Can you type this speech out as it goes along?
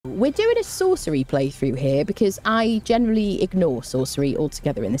we're doing a sorcery playthrough here because I generally ignore sorcery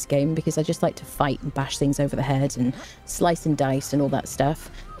altogether in this game because I just like to fight and bash things over the head and slice and dice and all that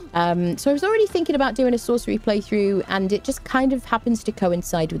stuff. So I was already thinking about doing a sorcery playthrough, and it just kind of happens to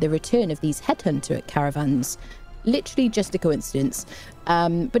coincide with the return of these headhunter caravans. Literally just a coincidence,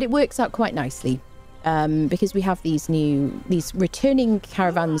 but it works out quite nicely because we have these returning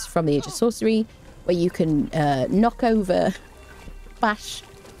caravans from the Age of Sorcery where you can bash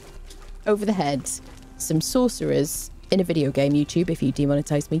over the head some sorcerers in a video game. YouTube, if you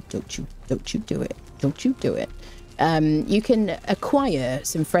demonetize me, don't you do it. Don't you do it. You can acquire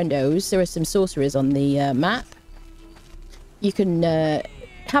some friendos. There are some sorcerers on the map. You can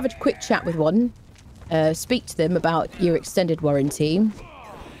have a quick chat with one, speak to them about your extended warranty.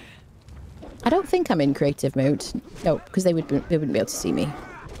 I don't think I'm in creative mode. No, because they wouldn't be able to see me.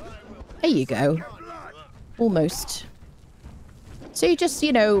 There you go. Almost. So you just,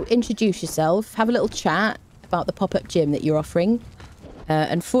 you know, introduce yourself, have a little chat about the pop-up gym that you're offering.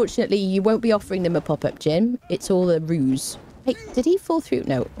 Unfortunately, you won't be offering them a pop-up gym. It's all a ruse. Hey, did he fall through?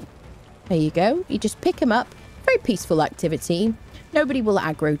 No. There you go. You just pick him up. Very peaceful activity. Nobody will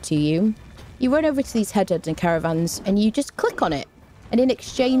aggro to you. You run over to these headhunting caravans and you just click on it. And in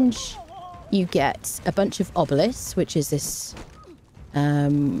exchange, you get a bunch of obelisks, which is this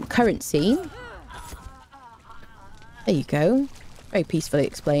currency. There you go. Very peacefully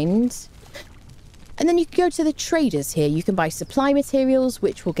explained. And then you can go to the traders here. You can buy supply materials,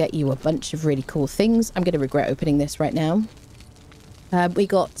 which will get you a bunch of really cool things. I'm going to regret opening this right now. We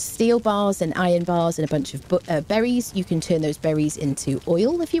got steel bars and iron bars and a bunch of berries. You can turn those berries into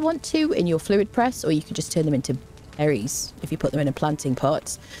oil if you want to in your fluid press, or you can just turn them into berries if you put them in a planting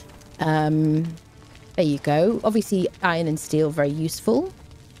pot. There you go. Obviously, iron and steel, very useful.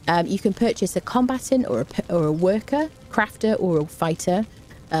 You can purchase a combatant or a worker, crafter or a fighter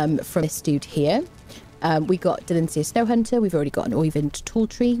from this dude here. We got Delincia Snowhunter. We've already got an Oyvind Tall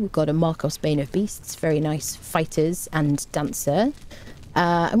Tree. We've got a Markos Bane of Beasts. Very nice fighters and dancer.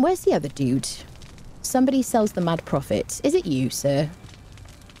 And where's the other dude? Somebody sells the Mad Prophet. Is it you, sir?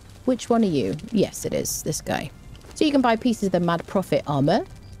 Which one are you? Yes, it is. This guy. So you can buy pieces of the Mad Prophet armor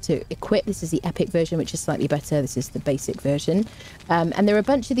to equip. This is the epic version, which is slightly better. This is the basic version. And there are a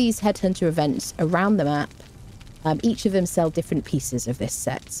bunch of these headhunter events around the map. Each of them sell different pieces of this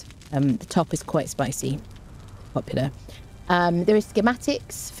set. The top is quite spicy. Popular. There are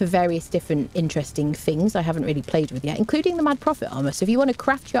schematics for various different interesting things I haven't really played with yet, including the Mad Prophet armor. So if you want to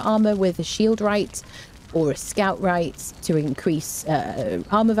craft your armor with a shield right or a scout right to increase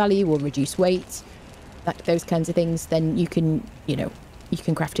armor value or reduce weight, those kinds of things, then you can, you know, you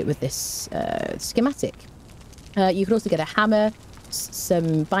can craft it with this schematic. You can also get a hammer,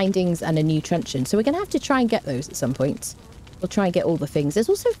 some bindings, and a new truncheon. So we're going to have to try and get those at some point. We'll try and get all the things. There's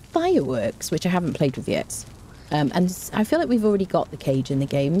also fireworks, which I haven't played with yet. And I feel like we've already got the cage in the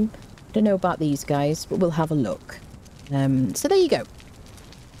game. I don't know about these guys, but we'll have a look. So there you go.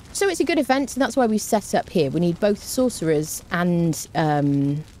 So it's a good event, and that's why we set up here. We need both sorcerers and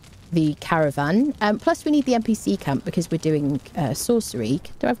the caravan. Plus we need the NPC camp because we're doing sorcery.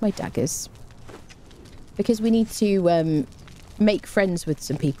 Do I have my daggers? Because we need to make friends with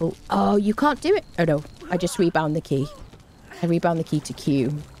some people. Oh, you can't do it. Oh no, I just rebound the key. I rebound the key to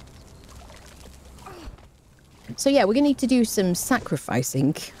Q. So yeah, we're going to need to do some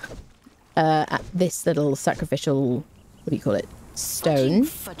sacrificing at this little sacrificial, what do you call it, stone.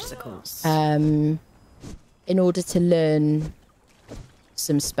 In order to learn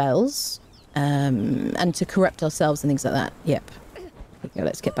some spells and to corrupt ourselves and things like that. Yep. Okay,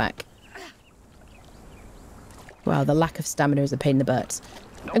 let's get back. Wow, the lack of stamina is a pain in the butt.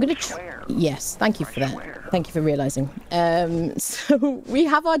 I'm going to... Yes, thank you for that. Thank you for realising. So we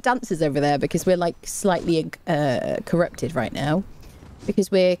have our dancers over there because we're like slightly corrupted right now.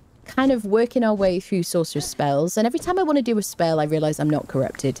 Because we're kind of working our way through sorcerer's spells. And every time I want to do a spell, I realise I'm not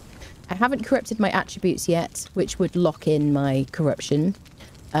corrupted. I haven't corrupted my attributes yet, which would lock in my corruption.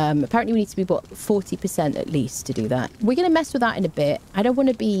 Apparently we need to be, what, 40% at least to do that. We're going to mess with that in a bit. I don't want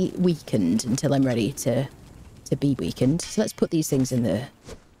to be weakened until I'm ready to be weakened. So let's put these things in the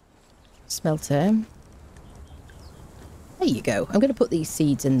smelter. There you go. I'm going to put these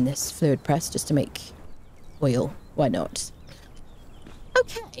seeds in this fluid press just to make oil. Why not?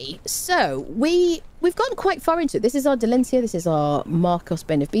 Okay, so we've gotten quite far into it. This is our Delincia. This is our Markos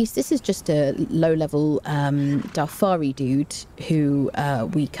Bane of Beast. This is just a low-level Darfari dude who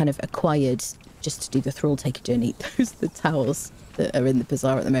we kind of acquired just to do the Thrall Taker journey. Those are the towels that are in the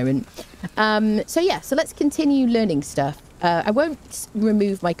Bazaar at the moment. So yeah, so let's continue learning stuff. I won't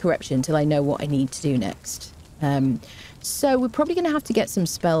remove my corruption until I know what I need to do next. So we're probably going to have to get some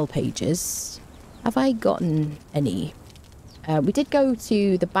spell pages. Have I gotten any? We did go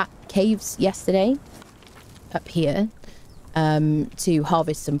to the back caves yesterday, up here, to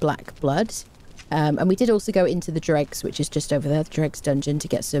harvest some black blood. And we did also go into the dregs, which is just over there, the dregs dungeon, to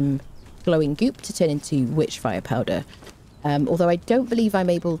get some glowing goop to turn into witchfire powder. Although I don't believe I'm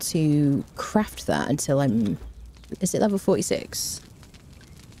able to craft that until I'm... Is it level 46?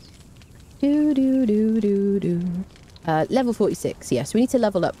 Level 46, yes. We need to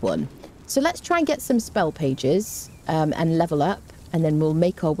level up one. So let's try and get some spell pages and level up. And then we'll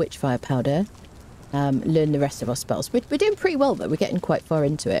make our witchfire powder. Learn the rest of our spells. We're doing pretty well, though. We're getting quite far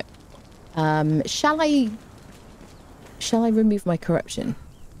into it. Shall I remove my corruption?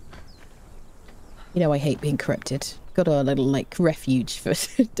 You know I hate being corrupted. Got our little, like, refuge for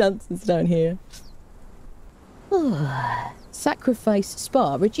dancers down here. Sacrifice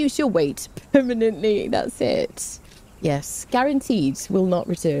spa. Reduce your weight permanently. That's it. Yes. Guaranteed will not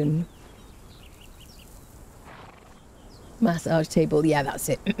return. Massage table. Yeah, that's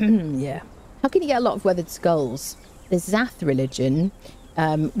it. Yeah. How can you get a lot of weathered skulls? The Zath religion.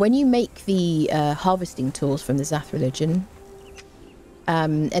 When you make the harvesting tools from the Zath religion,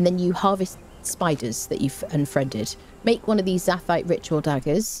 and then you harvest spiders that you've unfriended, make one of these Zathite ritual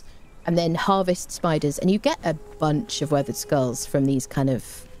daggers, and then harvest spiders, and you get a bunch of weathered skulls from these kind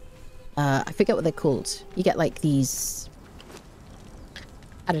of... I forget what they're called. You get like these...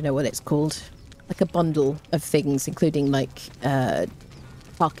 I don't know what it's called. Like a bundle of things, including like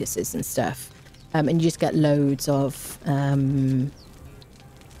carcasses and stuff. And you just get loads of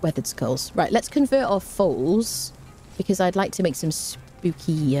weathered skulls. Right, let's convert our foals, because I'd like to make some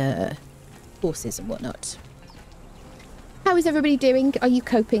spooky horses and whatnot. How is everybody doing? Are you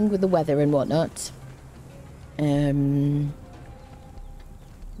coping with the weather and whatnot?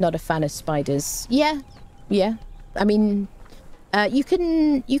 Not a fan of spiders. Yeah. I mean, you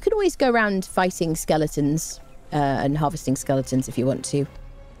can always go around fighting skeletons and harvesting skeletons if you want to.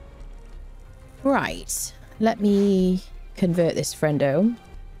 Right. Let me convert this friendo.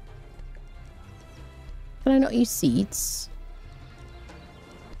 Can I not use seeds?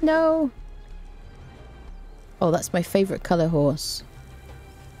 No. Oh, that's my favourite colour horse.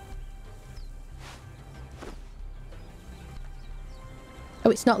 Oh,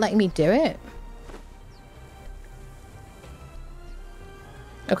 it's not letting me do it?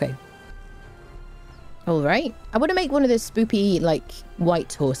 Okay. Alright. I want to make one of those spoopy, like,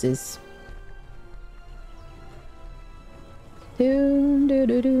 white horses.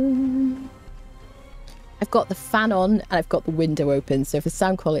 I've got the fan on and I've got the window open, so if the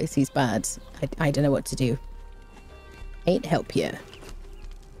sound quality is bad, I don't know what to do. Ain't help you.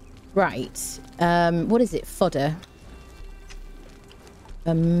 Right. What is it? Fodder.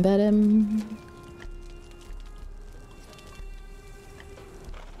 What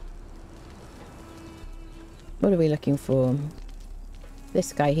are we looking for?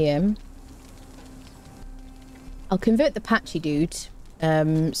 This guy here. I'll convert the patchy dude.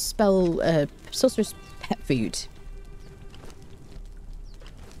 Sorcerer's pet food.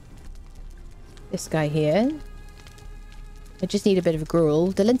 This guy here. I just need a bit of a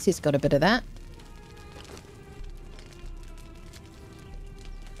gruel. Delancey's got a bit of that.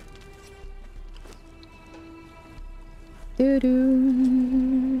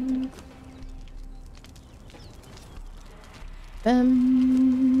 Doo-doo.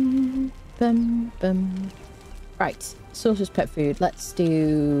 Bum, bum, bum. Right, Sorcerer's pet food. Let's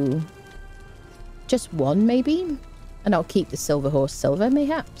do just one, maybe? And I'll keep the silver horse silver,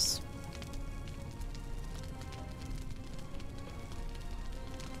 mayhaps.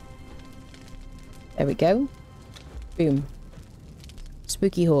 There we go. Boom.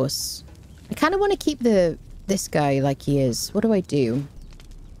 Spooky horse. I kind of want to keep this guy like he is. What do I do?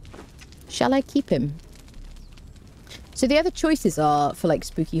 Shall I keep him? So the other choices are for like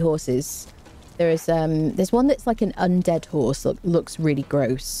spooky horses. There's one that's like an undead horse that looks really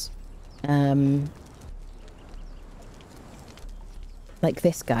gross. Like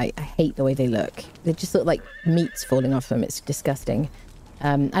this guy. I hate the way they look. They just look like meat's falling off them. It's disgusting.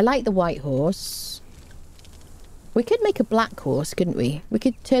 I like the white horse. We could make a black horse, couldn't we? We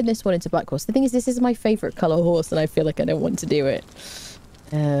could turn this one into black horse. The thing is, this is my favourite colour horse, and I feel like I don't want to do it.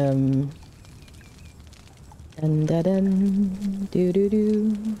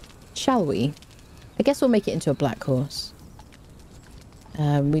 Shall we? I guess we'll make it into a black horse.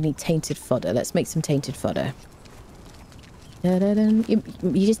 We need tainted fodder. Let's make some tainted fodder. You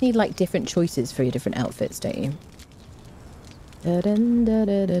just need, like, different choices for your different outfits, don't you?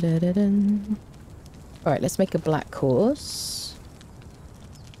 Alright, let's make a black horse.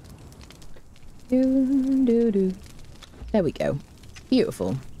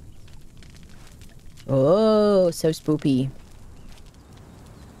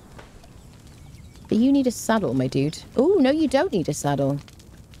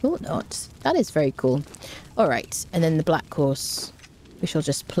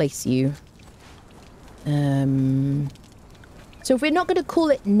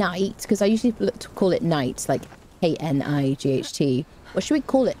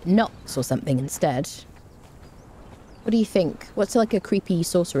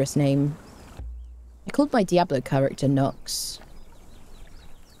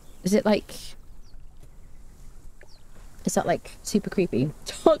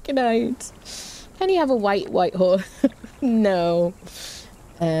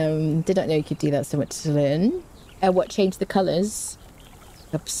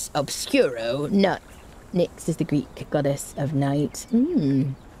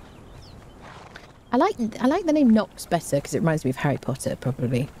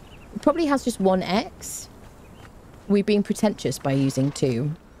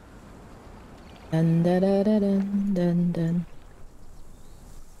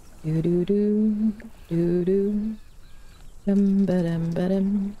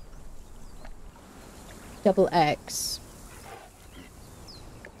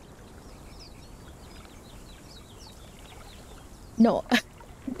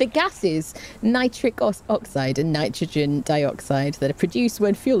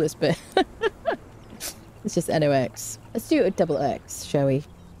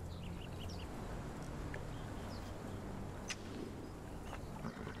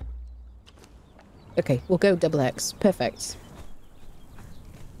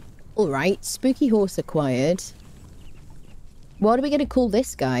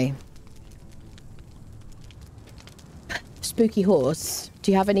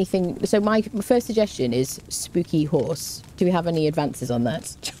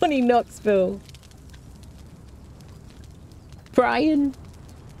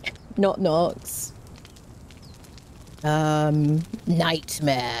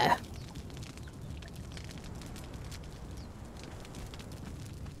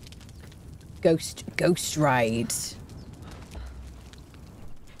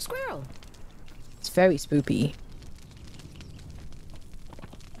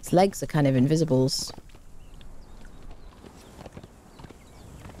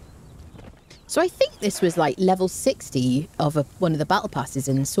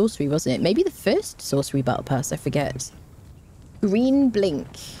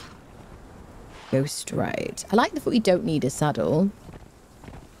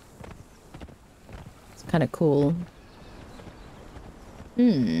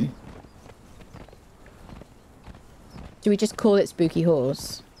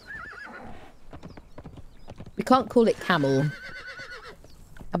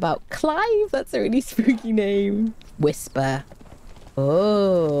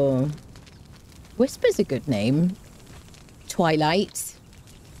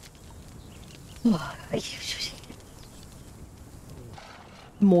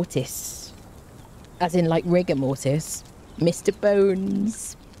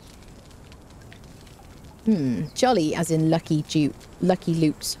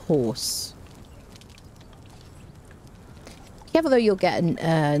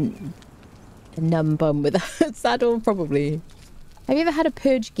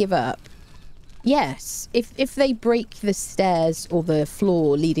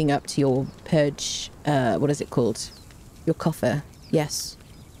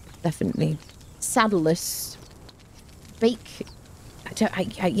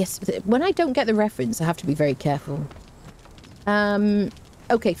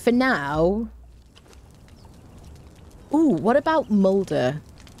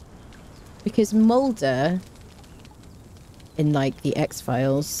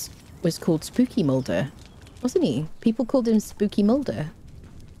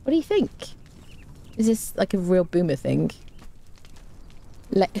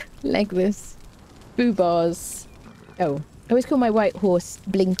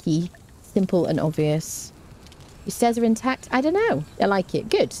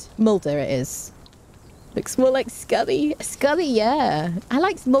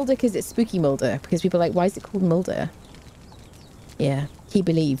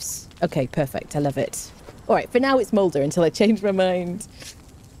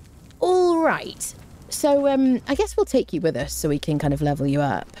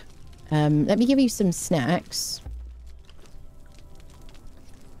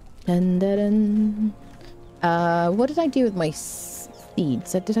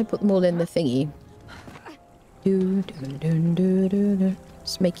 Just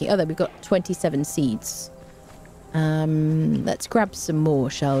making... Oh, there we've got 27 seeds. Let's grab some more,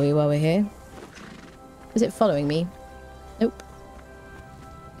 shall we, while we're here? Is it following me? Nope.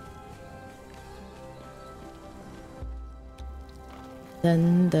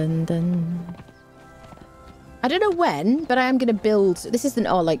 Dun, dun, dun. I don't know when, but I am going to build... This isn't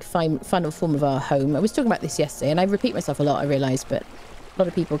our, like, final form of our home. I was talking about this yesterday, and I repeat myself a lot, I realise, but a lot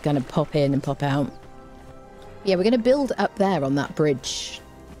of people kind of pop in and pop out. Yeah, we're going to build up there on that bridge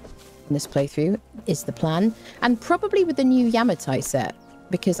in this playthrough, is the plan. And probably with the new Yamatai set,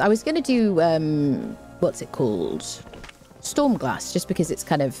 because I was going to do, what's it called? Stormglass, just because it's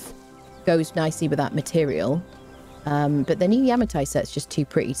kind of goes nicely with that material. But the new Yamatai set's just too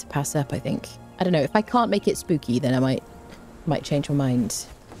pretty to pass up, I think. I don't know. If I can't make it spooky, then I might change my mind.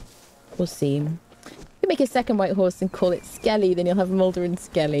 We'll see. You can make a second white horse and call it Skelly, then you'll have Mulder and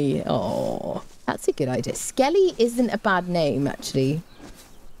Skelly. Oh, that's a good idea. Skelly isn't a bad name, actually.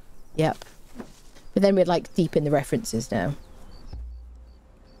 Yep. But then we're, like, deep in the references now.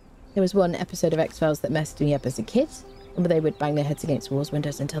 There was one episode of X-Files that messed me up as a kid, and they would bang their heads against walls,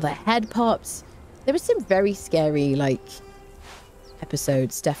 windows until their head pops. There was some very scary, like,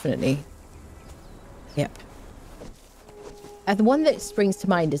 episodes, definitely. Yep. The one that springs to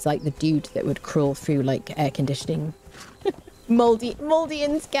mind is, like, the dude that would crawl through, like, air conditioning. Moldy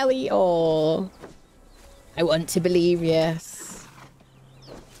and Skelly. Oh, I want to believe, yes.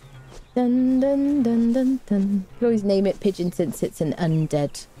 Dun, dun, dun, dun, dun. You always name it pigeon since it's an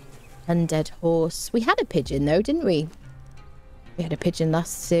undead horse. We had a pigeon, though, didn't we? We had a pigeon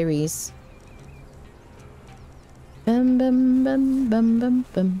last series. Bum, bum, bum, bum, bum,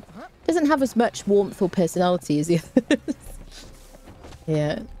 bum. Doesn't have as much warmth or personality as the others.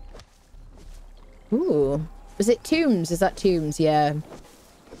 Yeah. Ooh. Was it Tombs? Is that Tombs? Yeah.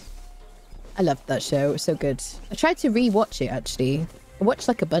 I loved that show. It was so good. I tried to re-watch it, actually. I watched,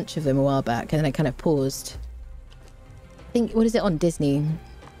 like, a bunch of them a while back, and then I kind of paused. I think... What is it on Disney?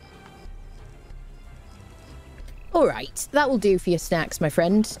 Alright. That will do for your snacks, my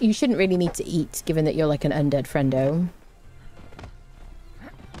friend. You shouldn't really need to eat, given that you're, like, an undead friendo.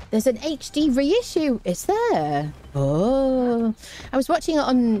 There's an HD reissue. Is there? Oh. I was watching it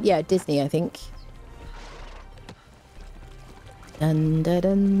on, yeah, Disney, I think. Dun, dun,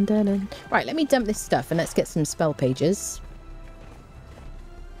 dun, dun, dun. Right, let me dump this stuff and let's get some spell pages.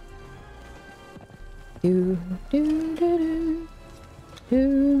 Do, do, do, do,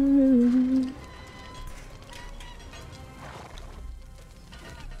 do.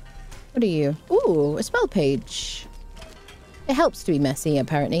 What are you? Ooh, a spell page. It helps to be messy,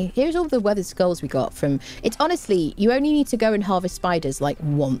 apparently. Here's all the weathered skulls we got from... It's honestly, you only need to go and harvest spiders, like,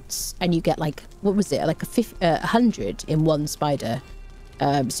 once. And you get, like, what was it? Like, 100 in one spider.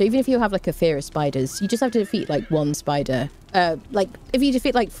 So even if you have, like, a fear of spiders, you just have to defeat, like, one spider. Like, if you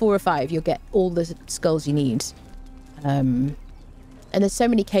defeat, like, 4 or 5, you'll get all the skulls you need. And there's so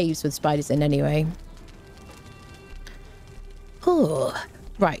many caves with spiders in anyway. Oh,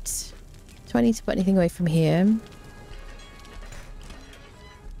 right. Do I need to put anything away from here?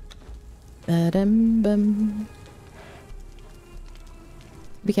 Ba-dum-bum.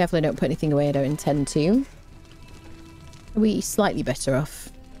 Be careful I don't put anything away I don't intend to. Are we slightly better off?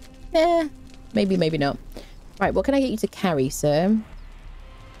 Maybe, maybe not. Right, what can I get you to carry, sir?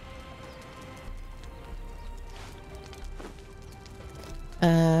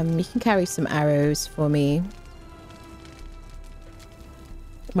 You can carry some arrows for me.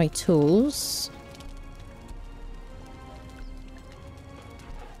 My tools.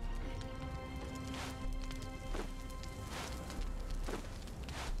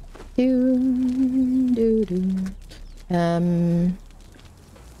 Where am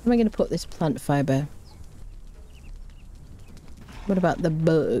I going to put this plant fiber? What about the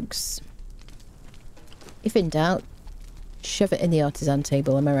bugs? If in doubt, shove it in the artisan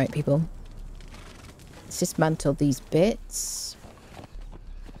table. Am I right, people? Let's dismantle these bits.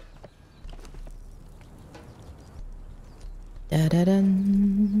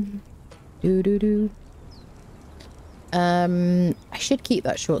 Da-da-dun. Do-do-do. I should keep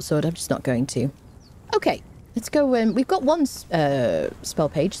that short sword. I'm just not going to. Okay, let's go. We've got one spell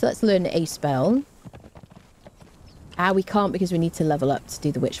page, so let's learn a spell. We can't because we need to level up to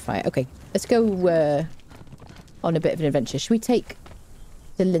do the witch fire. Okay, let's go on a bit of an adventure. Should we take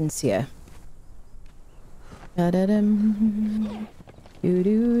Delincia? Da-da-dum.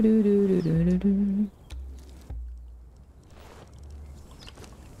 Do-do-do-do-do-do-do.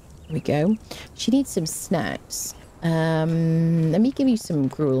 There we go. She needs some snacks. Let me give you some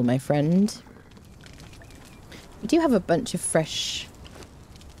gruel, my friend. We do have a bunch of fresh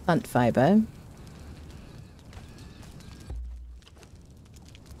plant fiber.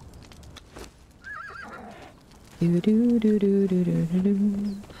 Do do do do do do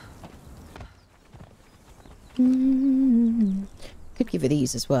do. Could give her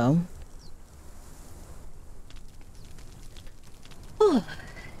these as well. Oh,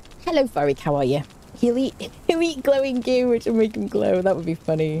 hello, Farik. How are you? He'll eat glowing goo, which will make him glow. That would be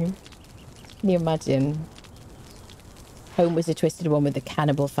funny. Can you imagine? Home was a twisted one with the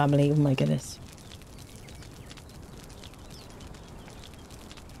cannibal family. Oh my goodness.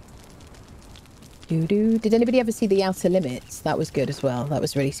 Did anybody ever see The Outer Limits? That was good as well. That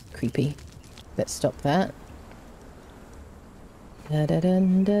was really creepy. Let's stop that. Da -da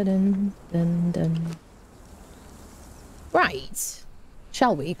 -dun -da -dun -dun -dun. Right.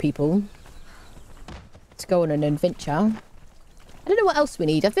 Shall we, people? Let's go on an adventure. I don't know what else we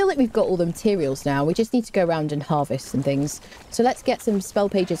need. I feel like we've got all the materials now. We just need to go around and harvest some things. So let's get some spell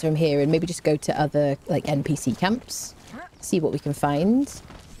pages from here and maybe just go to other, like, NPC camps. See what we can find.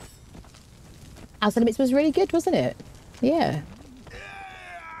 Outer Limits was really good, wasn't it? Yeah.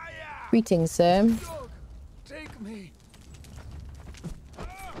 Greetings, sir. Take me.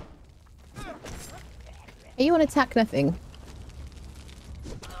 Are you on attack? Nothing.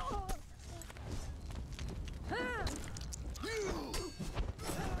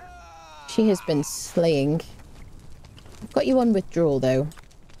 She has been slaying. I've got you on withdrawal, though.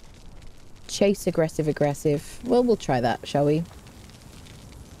 Chase, aggressive, aggressive. Well, we'll try that, shall we?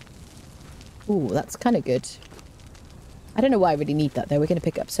 Ooh, that's kind of good. I don't know why I really need that, though. We're going to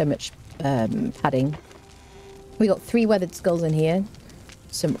pick up so much padding. We got 3 weathered skulls in here.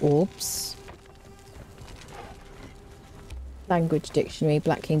 Some orbs. Language dictionary.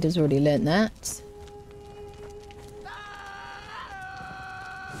 Black Kingdom's already learnt that.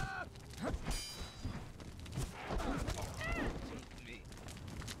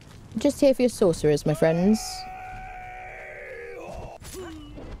 Just here for your sorcerers, my friends.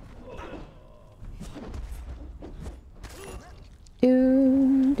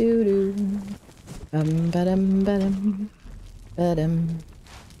 Do do do. Ba-dum ba-dum ba-dum.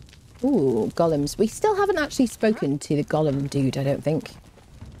 Ooh, golems. We still haven't actually spoken to the golem dude, I don't think.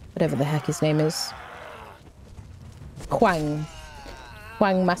 Whatever the heck his name is. Quang.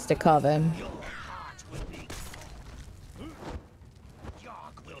 Quang Master Carver.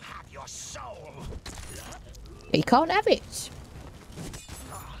 You can't have it.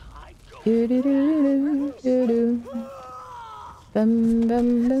 Do do do do do. Bum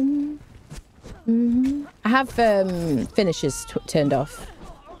bum bum. I have finishers turned off,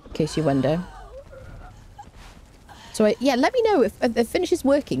 in case you wonder. So yeah, let me know if the finisher's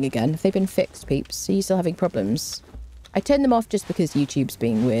working again. If they've been fixed, peeps. Are you still having problems? I turned them off just because YouTube's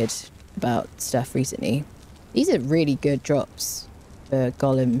being weird about stuff recently. These are really good drops for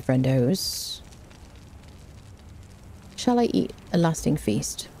golem friendos. Shall I eat a lasting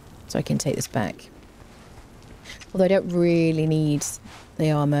feast so I can take this back? Although I don't really need the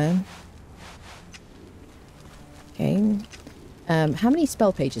armor. Okay. How many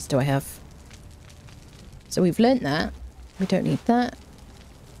spell pages do I have? So we've learnt that. We don't need that.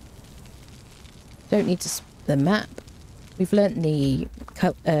 Don't need the map. We've learnt the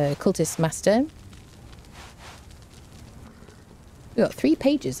cultist master. We've got 3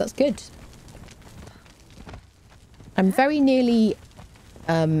 pages. That's good. I'm very nearly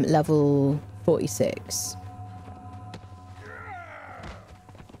level 46.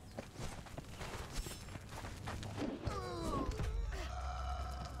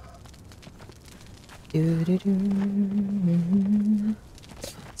 Let's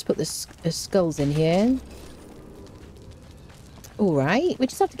put the skulls in here. All right, we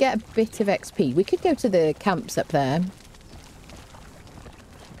just have to get a bit of XP. We could go to the camps up there.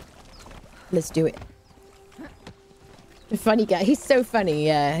 Let's do it. The funny guy. He's so funny,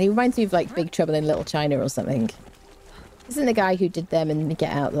 yeah. He reminds me of, like, Big Trouble in Little China or something. Isn't the guy who did them and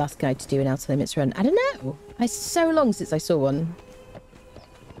Get Out the last guy to do an Outer Limits run? I don't know. It's so long since I saw one.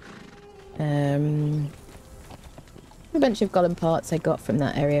 A bunch of golem parts I got from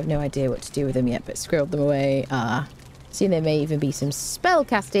that area. I have no idea what to do with them yet, but squirreled them away. Ah. Soon there may even be some spell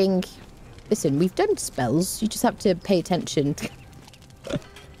casting. Listen, we've done spells. You just have to pay attention.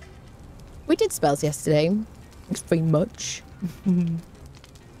 We did spells yesterday. Thanks very much.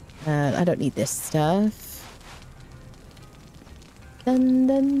 I don't need this stuff. Dun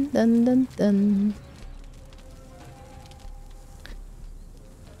dun dun dun dun.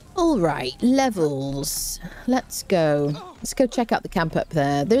 Alright, levels. Let's go. Let's go check out the camp up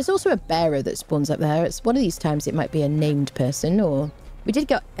there. There's also a bearer that spawns up there. It's one of these times it might be a named person, or... We did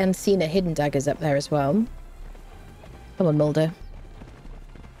get Ancina hidden daggers up there as well. Come on, Mulder.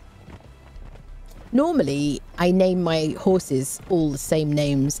 Normally, I name my horses all the same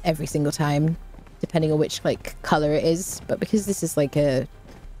names every single time. depending on which like color it is. But because this is like a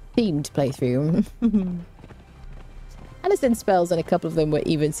themed playthrough, Alison spells and a couple of them were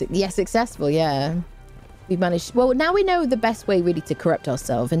even successful. Yeah, we managed. Well, now we know the best way really to corrupt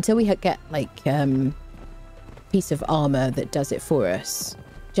ourselves until we get like piece of armor that does it for us.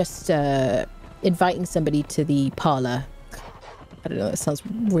 Just inviting somebody to the parlor. I don't know, that sounds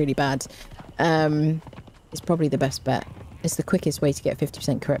really bad. It's probably the best bet. It's the quickest way to get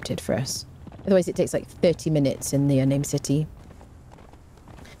 50% corrupted for us. Otherwise it takes like 30 minutes in the unnamed city.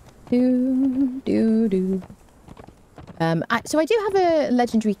 So I do have a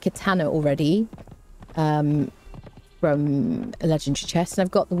legendary katana already. From a legendary chest, and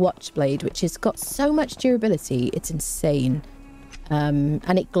I've got the watch blade, which has got so much durability, it's insane.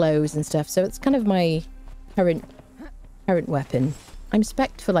 And it glows and stuff, so it's kind of my current weapon. I'm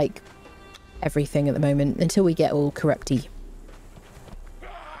spec'd for like everything at the moment until we get all corrupty.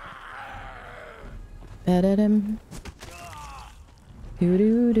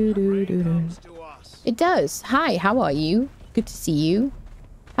 It does. Hi, how are you? Good to see you.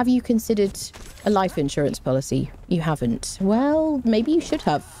 Have you considered a life insurance policy? You haven't. Well, maybe you should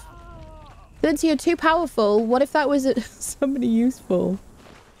have. Delencia, you're too powerful. What if that was somebody useful?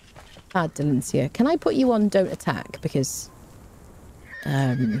 Ah, Delencia. Can I put you on don't attack? Because...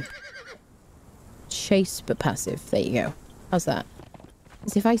 chase but passive. There you go. How's that?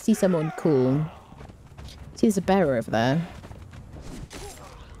 As if I see someone cool. See, there's a bearer over there.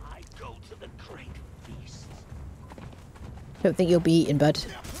 Don't think you'll be eaten, bud.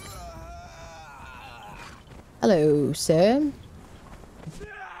 Hello, sir.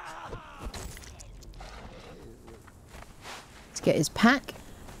 Let's get his pack.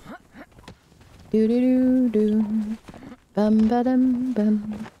 Do do do do. Bum ba dum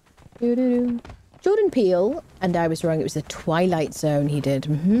bum. Do do do. Jordan Peele, and I was wrong. It was the Twilight Zone he did.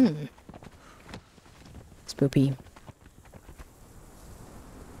 Spoopy.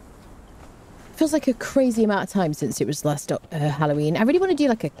 Feels like a crazy amount of time since it was last Halloween. I really want to do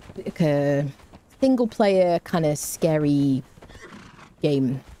like a single player kind of scary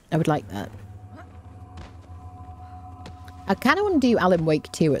game. I would like that. I kind of want to do Alan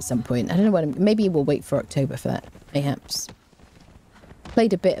Wake 2 at some point. I don't know when. Maybe we'll wait for October for that. Perhaps.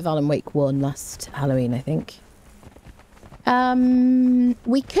 Played a bit of Alan Wake 1 last Halloween, I think.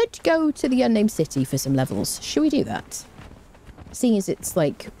 We could go to the Unnamed City for some levels. Should we do that? Seeing as it's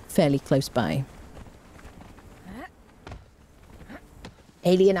like fairly close by.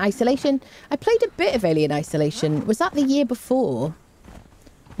 Alien Isolation. I played a bit of Alien Isolation. Was that the year before?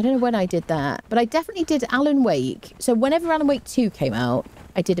 I don't know when I did that, but I definitely did Alan Wake. So whenever Alan Wake 2 came out,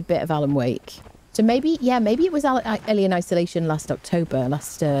 I did a bit of Alan Wake. So maybe, yeah, maybe it was Alien Isolation last October,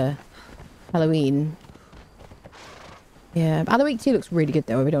 last Halloween. Yeah, Alan Wake 2 looks really good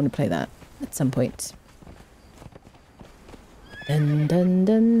though. I really want to play that at some point. Dun, dun,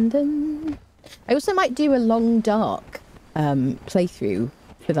 dun, dun. I also might do a Long Dark playthrough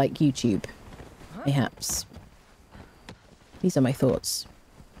for like YouTube, perhaps. These are my thoughts.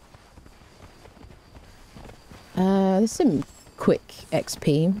 There's some quick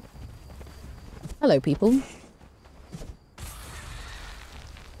XP. Hello, people.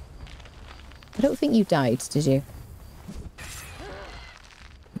 I don't think you died, did you?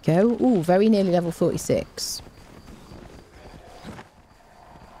 Go. Ooh, very nearly level 46.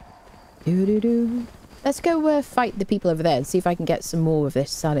 Doo-doo-doo. Let's go fight the people over there and see if I can get some more of this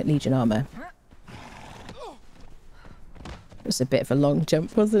Silent Legion armor. It was a bit of a long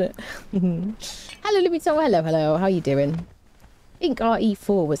jump, wasn't it? Hello, Lumito. Hello, hello. How are you doing? I think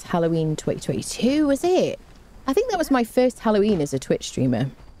RE4 was Halloween 2022, was it? I think that was my first Halloween as a Twitch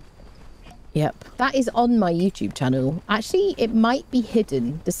streamer. Yep. That is on my YouTube channel. Actually, it might be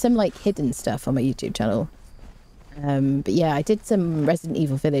hidden. There's some, like, hidden stuff on my YouTube channel. But yeah, I did some Resident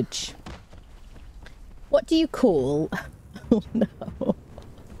Evil Village. What do you call... Oh, no.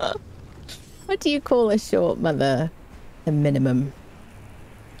 What do you call a short mother? A minimum.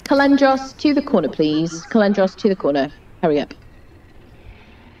 Kalendros, to the corner, please. Kalendros, to the corner. Hurry up.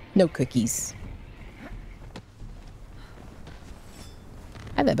 No cookies.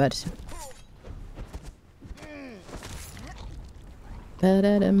 Hi there, bud.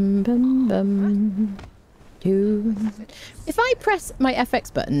 Ba-da-dum-bum-bum. If I press my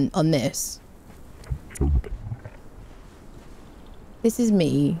FX button on this... This is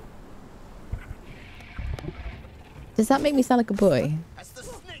me. Does that make me sound like a boy? As the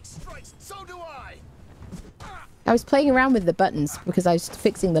snake strikes, so do I. I was playing around with the buttons because I was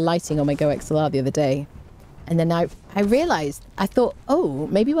fixing the lighting on my Go XLR the other day. And then I realized, I thought, oh,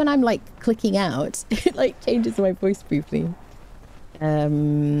 maybe when I'm like clicking out, it like changes my voice briefly.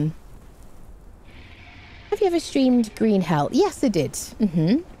 Have you ever streamed Green Hell? Yes, I did.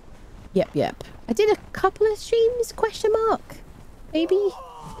 Mm-hmm. Yep. I did a couple of streams, question mark. Maybe.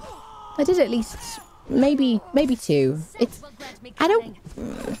 I did at least, maybe 2. It's, I don't,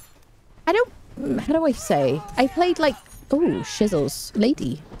 how do I say? I played like, oh, Shizzles.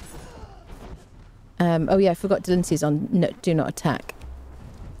 Lady. Oh yeah, I forgot Delancey's on no, do not attack.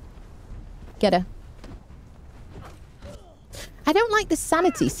 Get her. I don't like the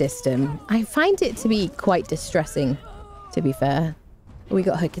sanity system. I find it to be quite distressing, to be fair. We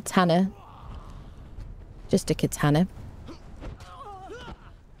got her katana. Just a katana.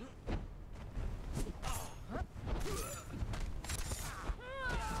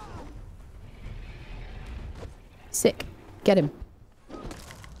 Sick. Get him.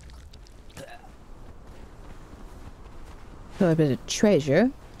 Got a bit of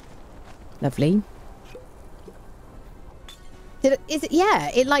treasure. Lovely. Is it? Yeah.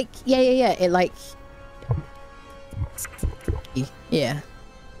 It like. Yeah. It like. Yeah.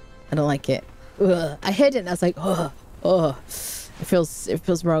 I don't like it. Ugh. I heard it and I was like, oh. It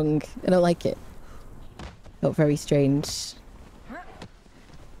feels wrong. I don't like it. Felt very strange.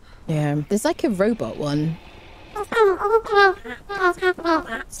 Yeah. There's like a robot one.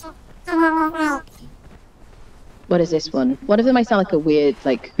 What is this one? One of them might sound like a weird,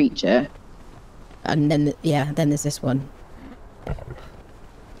 like, creature. And then, then there's this one.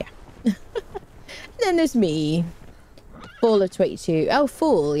 Yeah. Then there's me. Fall of 22. Oh,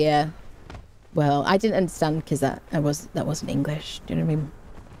 Fall, yeah. Well, I didn't understand because that wasn't English. Do you know what I mean?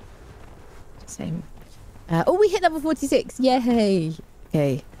 Same. Oh, we hit level 46. Yay.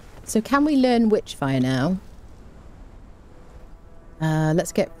 Okay. So can we learn Witchfire now?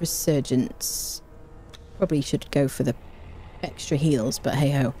 Let's get Resurgence. Probably should go for the extra heals, but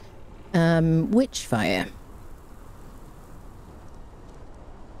hey ho. Witchfire.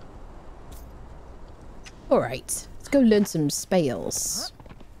 Alright, let's go learn some spells.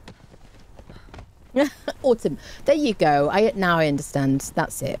 Autumn. There you go. Now I understand.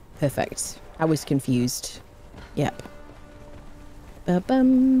 That's it. Perfect. I was confused. Yep.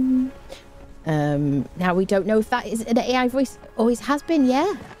 Ba-bum. Now we don't know if that is an AI voice. Always has been,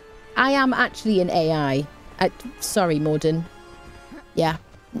 yeah. I am actually an AI. Sorry, Morden. Yeah.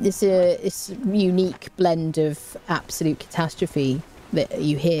 This unique blend of absolute catastrophe that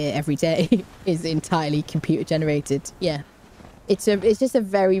you hear every day is entirely computer generated. Yeah. It's just a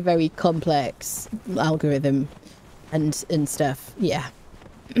very, very complex algorithm and stuff. Yeah.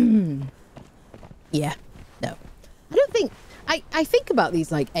 Yeah. No. I don't think I think about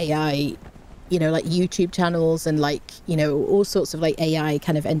these like AI, you know, like YouTube channels and like, you know, all sorts of like AI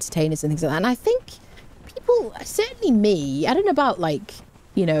kind of entertainers and things like that. And I think people, certainly me, I don't know about like,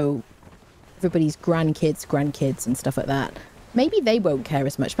 you know, everybody's grandkids and stuff like that. Maybe they won't care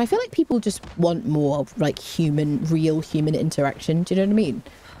as much, but I feel like people just want more like real human interaction. Do you know what I mean?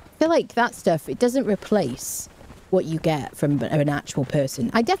 I feel like that stuff, it doesn't replace what you get from an actual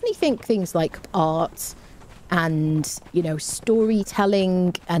person. I definitely think things like art and, you know,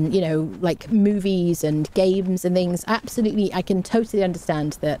 storytelling and, you know, like movies and games and things, absolutely, I can totally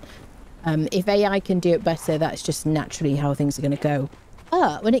understand that if AI can do it better, that's just naturally how things are going to go.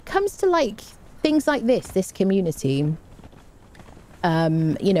 But when it comes to like things like this community,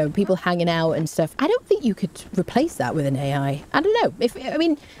 you know, people hanging out and stuff, I don't think you could replace that with an AI. I don't know.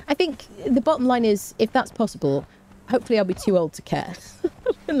 I think the bottom line is, if that's possible, hopefully I'll be too old to care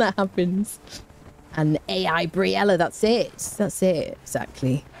when that happens. And AI Briella, that's it. That's it.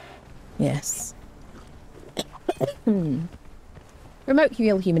 Exactly. Yes. Remote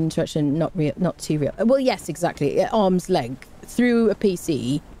real human interaction, not too real. Well, yes, exactly. At arm's length. Through a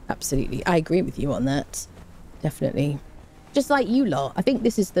PC. Absolutely. I agree with you on that. Definitely. Just like you lot. I think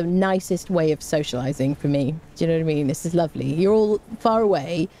this is the nicest way of socializing for me. Do you know what I mean? This is lovely. You're all far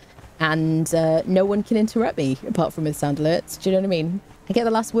away and no one can interrupt me apart from with sound alerts. Do you know what I mean? I get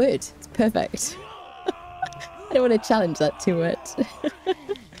the last word. It's perfect. I don't want to challenge that too much.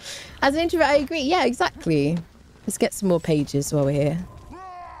 As an introvert, I agree. Yeah, exactly. Let's get some more pages while we're here.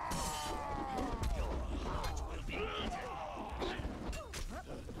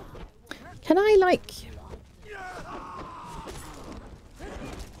 Can I, like...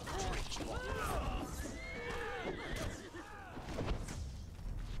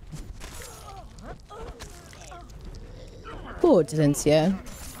 Poor Delencia.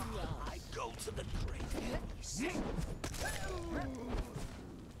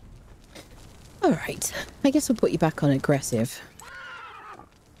 Alright, I guess we'll put you back on aggressive.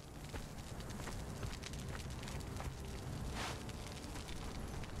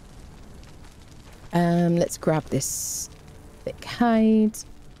 Let's grab this thick hide.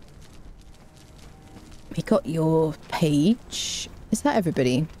 We got your page. Is that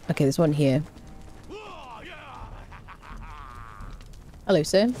everybody? Okay, there's one here. Hello,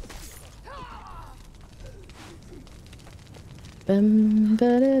 sir.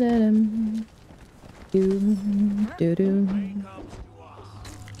 Ba-da-dum.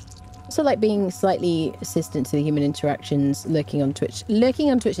 Also like being slightly assistant to the human interactions, lurking on Twitch.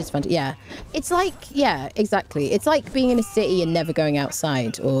 Lurking on Twitch is fun. Yeah. It's like, yeah, exactly. It's like being in a city and never going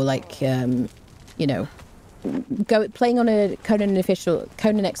outside, or like, you know, playing on a Conan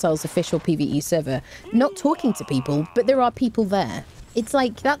Exiles official PvE server, not talking to people, but there are people there. It's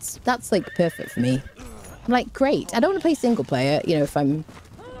like, that's like perfect for me. I'm like, great. I don't want to play single player, you know, if I'm,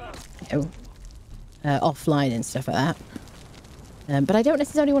 you know, offline and stuff like that. But I don't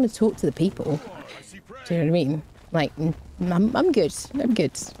necessarily want to talk to the people. Do you know what I mean? Like, I'm good. I'm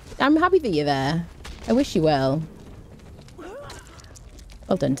good. I'm happy that you're there. I wish you well.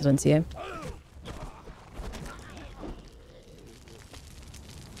 Well done, Talentia.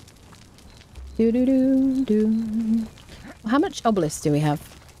 Do. How much obelisks do we have?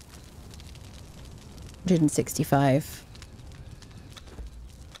 165.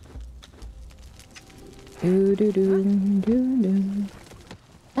 Do.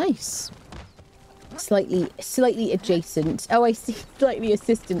 Nice. Slightly adjacent. Oh, I see. Slightly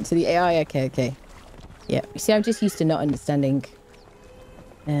assistant to the AI. Okay. Yeah. You see, I'm just used to not understanding.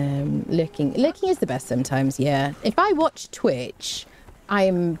 Lurking is the best sometimes. Yeah. If I watch Twitch, I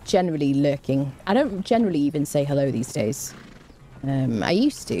am generally lurking. I don't generally even say hello these days. I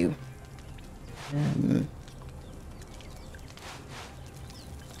used to.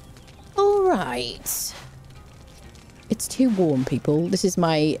 All right. It's too warm, people. This is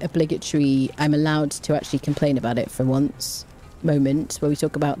my obligatory, I'm allowed to actually complain about it for once moment, where we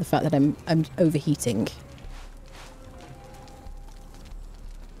talk about the fact that I'm overheating.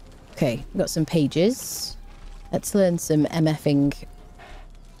 Okay, we've got some pages. Let's learn some MFing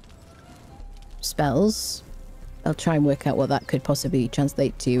spells. I'll try and work out what that could possibly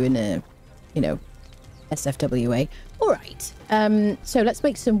translate to in a, you know, SFWA. All right. So let's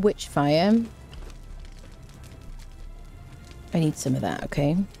make some witch fire. I need some of that,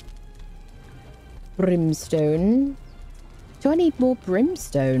 okay. Brimstone. Do I need more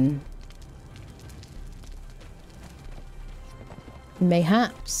brimstone?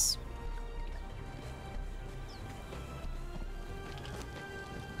 Mayhaps.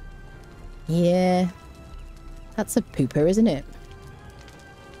 Yeah. That's a pooper, isn't it?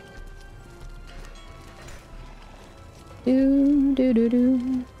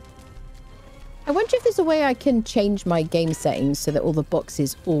 Do. I wonder if there's a way I can change my game settings so that all the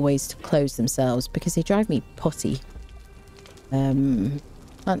boxes always close themselves, because they drive me potty. Plant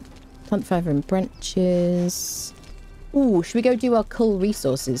fiber and branches. Ooh, should we go do our cool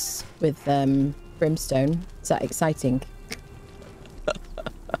resources with brimstone? Is that exciting?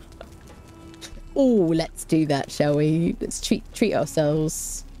 Ooh, let's do that, shall we? Let's treat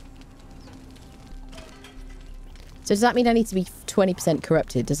ourselves. So does that mean I need to be 20%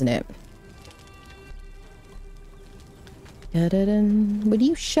 corrupted, doesn't it? Will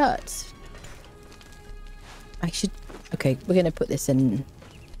you shut? I should... Okay, we're going to put this in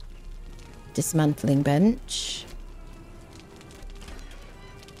dismantling bench.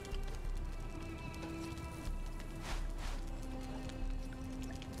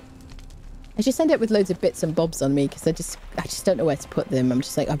 I just end up with loads of bits and bobs on me because I just don't know where to put them. I'm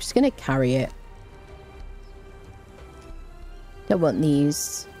just like, I'm just going to carry it. Don't want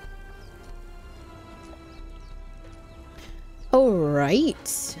these. All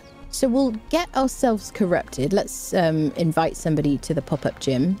right. So we'll get ourselves corrupted. Let's invite somebody to the pop-up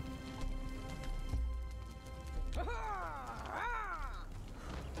gym.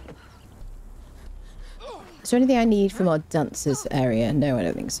 Is there anything I need from our dancers area? No, I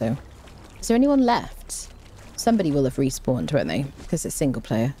don't think so. Is there anyone left? Somebody will have respawned, won't they? Because it's single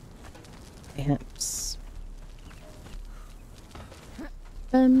player. Perhaps.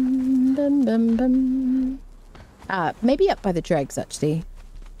 Maybe up by the dregs, actually.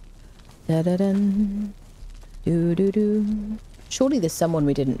 Da-da-dun. Do. Surely there's someone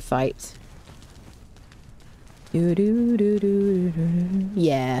we didn't fight. Do.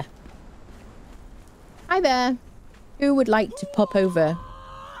 Yeah. Hi there. Who would like to pop over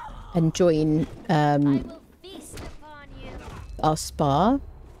and join our spa?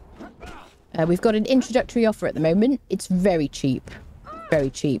 We've got an introductory offer at the moment. It's very cheap. Very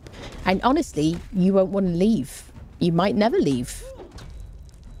cheap. And honestly, you won't want to leave. You might never leave.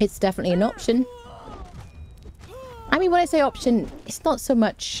 It's definitely an option. I mean, when I say option, it's not so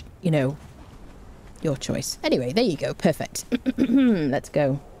much, you know, your choice. Anyway, there you go. Perfect. Let's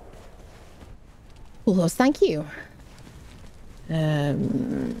go. Well, thank you.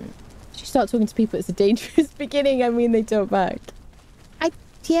 She starts talking to people. It's a dangerous beginning. I mean, they talk back.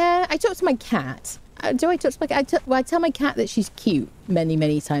 Yeah, I talk to my cat. Do I talk to my cat? Well, I tell my cat that she's cute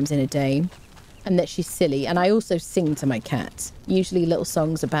many times in a day, and that she's silly. And I also sing to my cat, usually little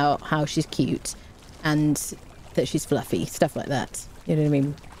songs about how she's cute and that she's fluffy, stuff like that. You know what I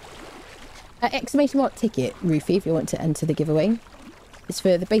mean? Exclamation mark ticket, Rufy, if you want to enter the giveaway. It's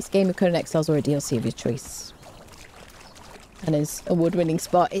for the base game of Conan Exiles or a DLC of your choice. And his award-winning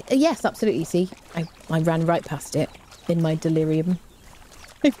spot. Yes, absolutely. See, I ran right past it in my delirium.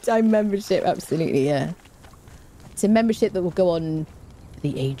 Lifetime membership, absolutely, yeah. It's a membership that will go on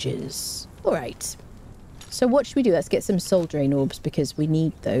the ages. All right. So what should we do? Let's get some soul drain orbs because we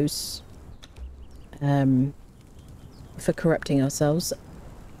need those for corrupting ourselves.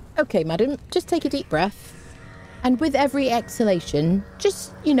 Okay, madam, just take a deep breath. And with every exhalation,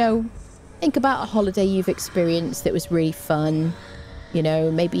 just, you know, think about a holiday you've experienced that was really fun. You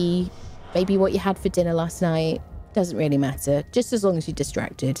know, maybe what you had for dinner last night. Doesn't really matter, just as long as you're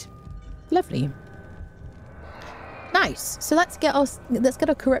distracted. Lovely. Nice. So let's get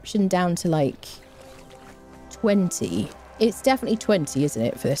our corruption down to like 20. It's definitely 20, isn't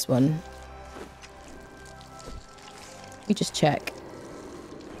it, for this one? Let me just check.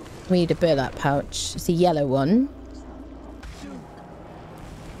 We need a burlap pouch. It's a yellow one.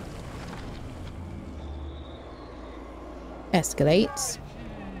 Escalate.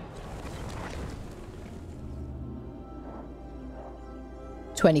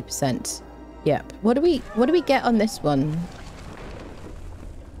 %. Yep. What do we get on this one?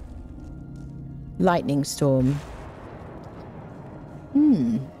 Lightning storm.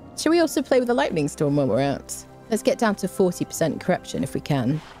 Should we also play with the lightning storm when we're out? Let's get down to 40% corruption if we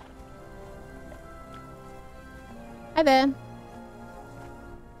can. Hi there.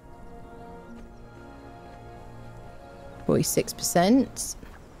 46%.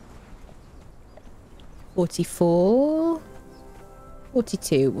 44.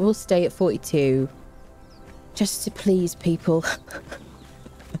 42. We'll stay at 42. Just to please people.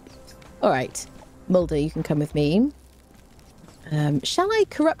 Alright. Mulder, you can come with me. Shall I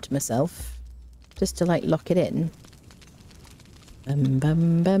corrupt myself? Just to, like, lock it in?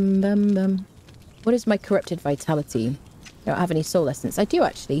 What is my corrupted vitality? I don't have any soul essence. I do,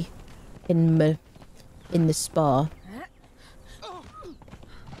 actually. In the spa.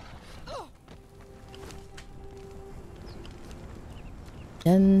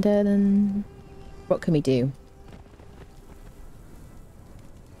 Dun, dun, dun. What can we do?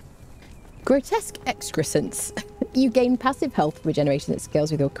 Grotesque excrescence. You gain passive health regeneration that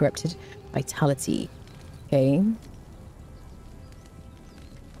scales with your corrupted vitality. Okay.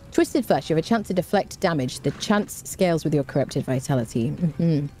 Twisted flesh. You have a chance to deflect damage. The chance scales with your corrupted vitality.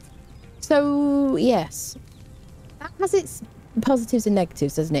 So, yes. That has its positives and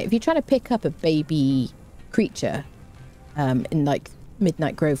negatives, doesn't it? If you're trying to pick up a baby creature, in, like,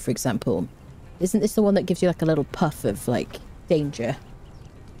 Midnight Grove, for example, isn't this the one that gives you, like, a little puff of, like, danger?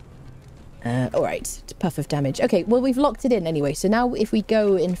 Alright, puff of damage. Okay, well, we've locked it in anyway, so now if we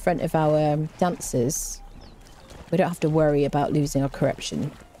go in front of our dancers, we don't have to worry about losing our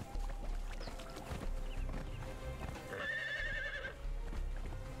corruption.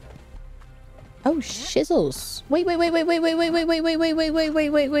 Oh, shizzles. Wait.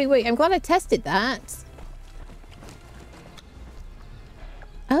 I'm glad I tested that.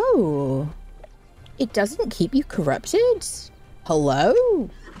 Oh. It doesn't keep you corrupted? Hello?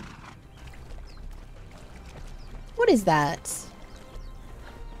 What is that?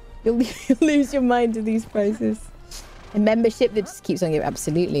 You'll lose your mind to these prices. A membership that just keeps on giving.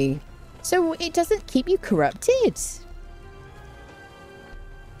 Absolutely. So it doesn't keep you corrupted?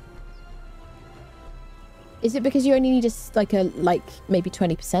 Is it because you only need like maybe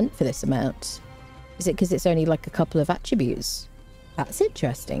 20% for this amount? Is it because it's only like a couple of attributes? That's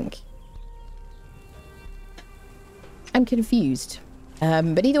interesting. I'm confused.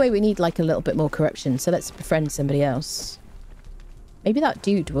 But either way, we need like a little bit more corruption. So let's befriend somebody else. Maybe that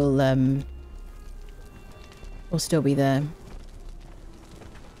dude will still be there.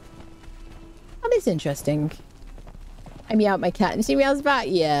 Oh, that's interesting. I meow at my cat and she meows back.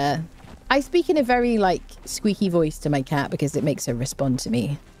 Yeah. I speak in a very, like, squeaky voice to my cat because it makes her respond to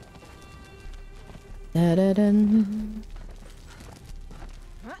me. Da-da-dun.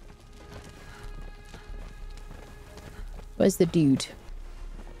 Where's the dude?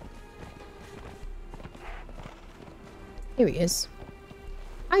 Here he is.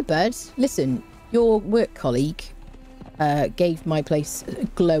 Hi, bud. Listen, your work colleague gave my place a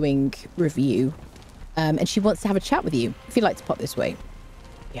glowing review, and she wants to have a chat with you. If you'd like to pop this way.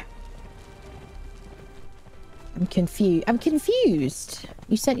 I'm confused. I'm confused.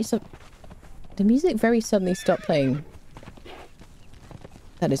 You sent yourself... The music very suddenly stopped playing.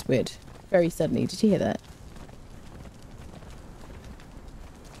 That is weird. Very suddenly. Did you hear that?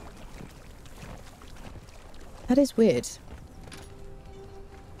 That is weird.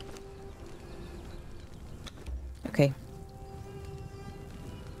 Okay.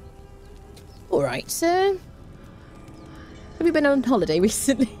 Alright, sir. Have you been on holiday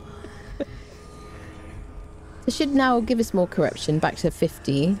recently? This should now give us more corruption. Back to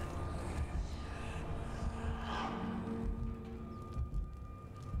 50.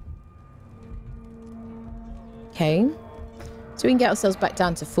 Okay. So we can get ourselves back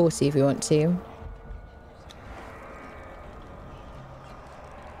down to 40 if we want to.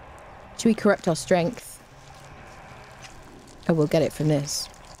 Should we corrupt our strength? Oh, we'll get it from this.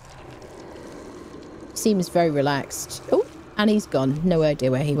 Seems very relaxed. Oh, and he's gone. No idea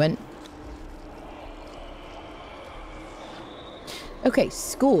where he went. Okay,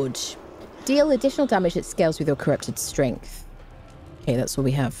 Scourge. Deal additional damage that scales with your corrupted strength. Okay, that's all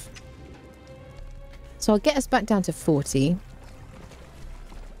we have. So I'll get us back down to 40.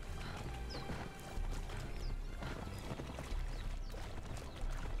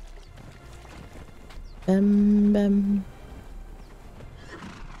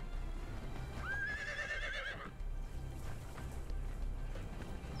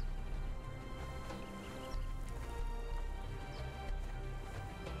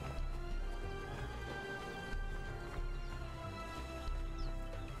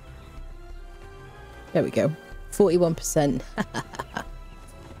 There we go. 41%.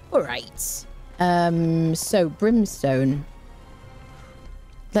 Alright. So Brimstone.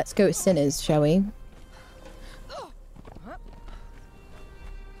 Let's go with Sinners, shall we?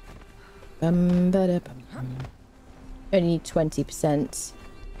 Only need 20%.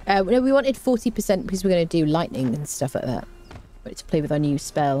 No, we wanted 40% because we're going to do lightning and stuff like that. Wanted to play with our new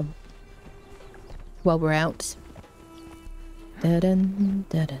spell while we're out. Da-dun,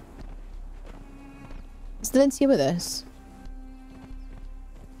 da-dun. Is Valencia with us?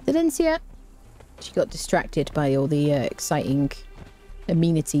 Valencia? She got distracted by all the exciting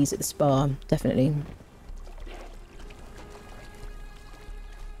amenities at the spa, definitely.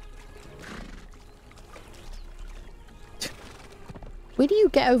 Where do you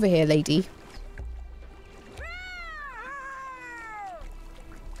get over here, lady?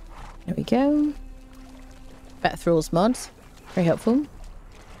 There we go. Better Thralls mod. Very helpful.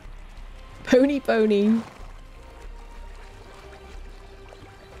 Pony.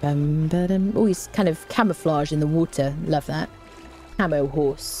 Oh, he's kind of camouflage in the water. Love that. Camo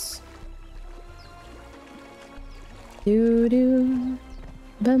horse. Doo-doo.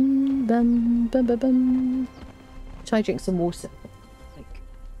 Bum. Try to drink some water. Like,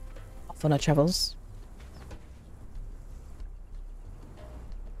 off on our travels.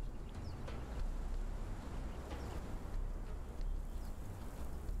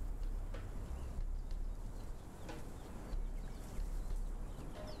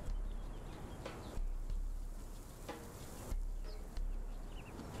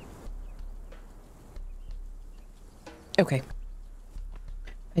 Okay.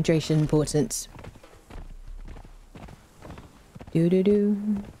 Hydration important.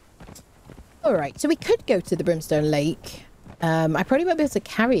 Alright, so we could go to the Brimstone Lake. I probably won't be able to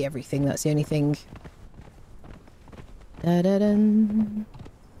carry everything, that's the only thing. And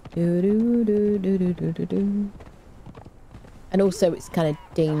also it's kind of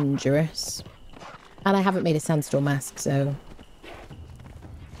dangerous. And I haven't made a sandstorm mask, so...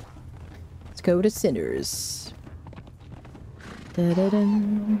 Let's go to Sinners.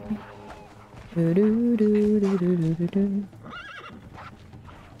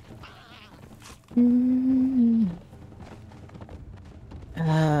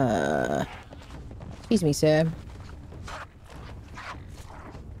 Excuse me, sir.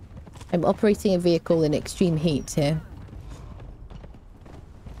 I'm operating a vehicle in extreme heat here.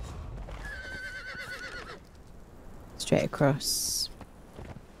 Straight across.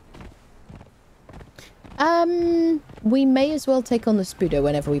 We may as well take on the Spudo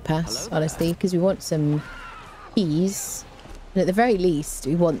whenever we pass, honestly, because we want some keys. And at the very least,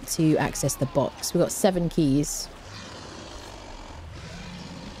 we want to access the box. We've got 7 keys.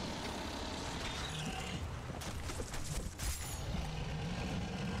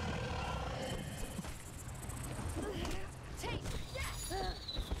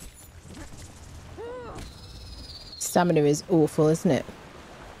 Stamina is awful, isn't it?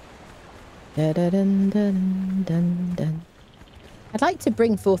 I'd like to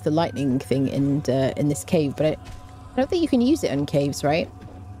bring forth the lightning thing in this cave, but I don't think you can use it on caves, right?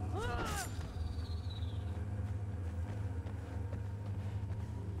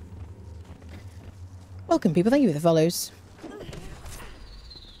 Welcome, people. Thank you for the follows.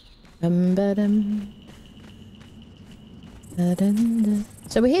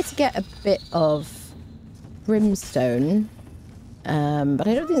 So we're here to get a bit of brimstone. But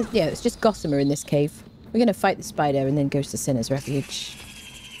I don't think... Yeah, it's just gossamer in this cave. We're going to fight the spider and then go to Sinner's Refuge.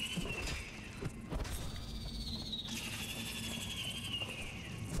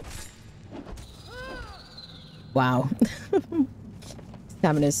 Wow.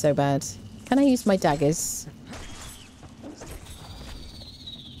 Stamina's so bad. Can I use my daggers?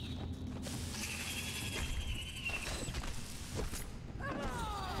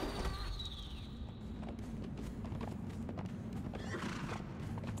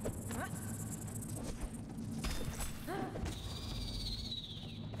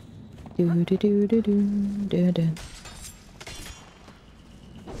 Get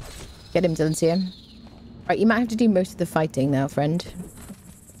him, Dylan. Right, you might have to do most of the fighting now, friend.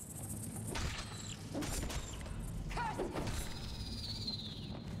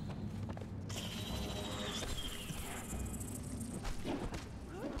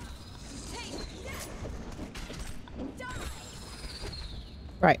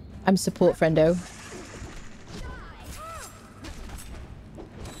 Right, I'm support, friendo.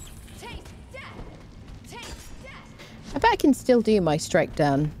 I bet I can still do my strike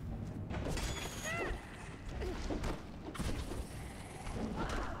down.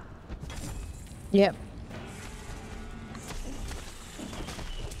 Yep.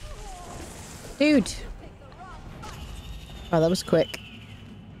 Dude. Oh, that was quick.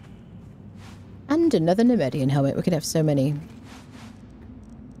 And another Nemedian helmet. We could have so many.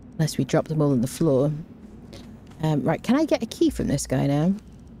 Unless we drop them all on the floor. Right, can I get a key from this guy now?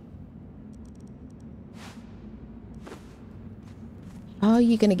 Are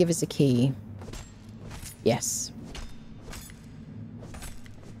you going to give us a key? Yes.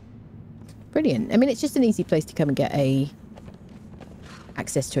 Brilliant. I mean, it's just an easy place to come and get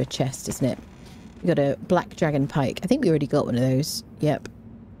access to a chest, isn't it? We got a black dragon pike. I think we already got one of those. Yep.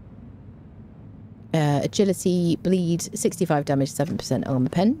 Agility, bleed, 65 damage, 7% armor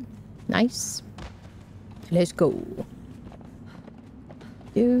pen. Nice. Let's go.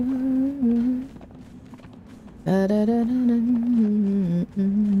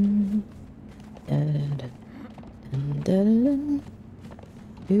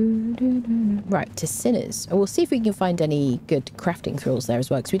 Right, to Sinners. Oh, we'll see if we can find any good crafting thralls there as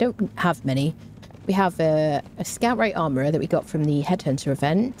well, because we don't have many. We have a scout right armorer that we got from the Headhunter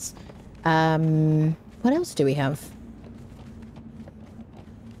event. What else do we have?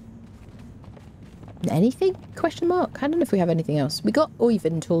 Anything? Question mark? I don't know if we have anything else. We got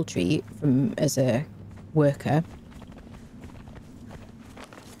Oyvind Talltree from as a worker.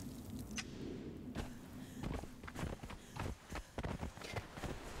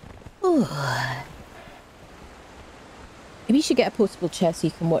 Oh. Maybe you should get a portable chair so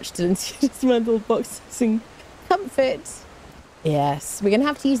you can watch Dylan's dismantle boxes in comfort. Yes, we're going to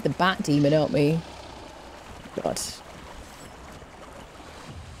have to use the bat demon, aren't we? God.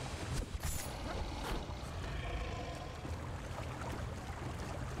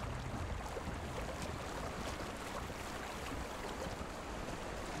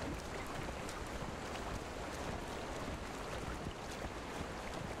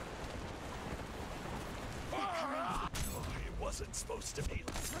 Supposed to be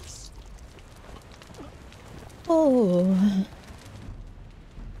like this. Oh.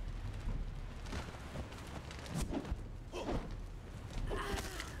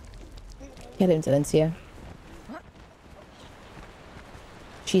 Get him, Valencia.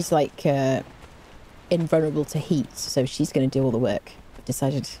 She's like invulnerable to heat, so she's going to do all the work. I've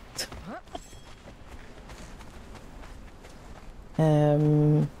decided.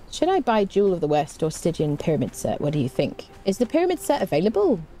 Should I buy Jewel of the West or Stygian Pyramid set? What do you think? Is the Pyramid set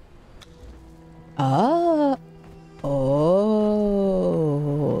available? Ah. Oh.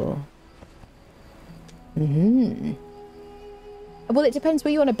 Mm-hmm. Well, it depends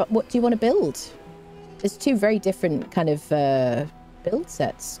what you want to... What do you want to build? There's two very different kind of build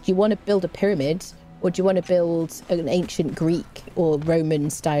sets. Do you want to build a pyramid, or do you want to build an ancient Greek or Roman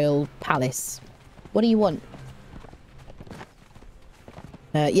style palace? What do you want?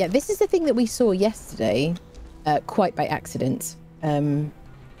 Yeah, this is the thing that we saw yesterday, quite by accident.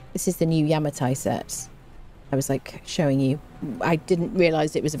 This is the new Yamatai set. I was like showing you. I didn't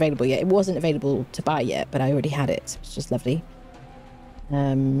realise it was available yet. It wasn't available to buy yet, but I already had it. It's just lovely.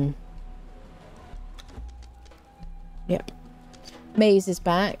 Yep. Maze is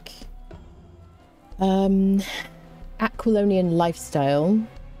back. Aquilonian Lifestyle.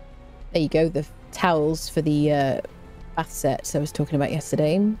 There you go. The towels for the bath sets I was talking about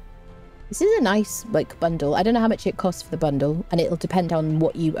yesterday. This is a nice, like, bundle. I don't know how much it costs for the bundle, and it'll depend on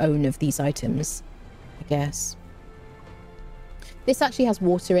what you own of these items, I guess. This actually has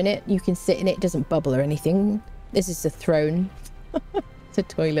water in it. You can sit in it. It doesn't bubble or anything. This is a throne. It's a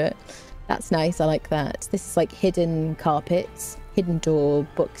toilet. That's nice. I like that. This is like hidden carpets, hidden door,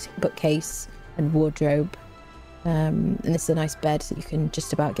 bookcase, and wardrobe. And this is a nice bed that you can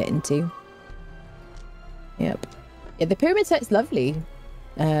just about get into. Yep. Yeah, the pyramid set is lovely.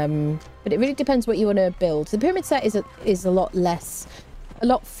 But it really depends what you want to build. The pyramid set is a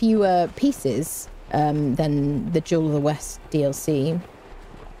lot fewer pieces than the Jewel of the West DLC,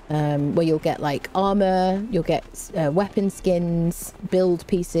 where you'll get like armor, you'll get weapon skins, build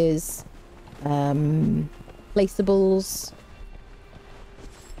pieces, placeables.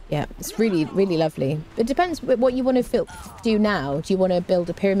 Yeah, it's really, really lovely. It depends what you want to do now. Do you want to build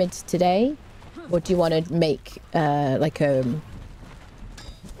a pyramid today, or do you want to make like a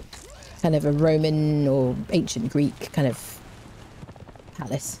kind of a Roman or ancient Greek kind of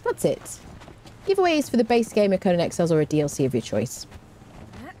palace? That's it. Giveaways for the base game of Conan Exiles or a DLC of your choice.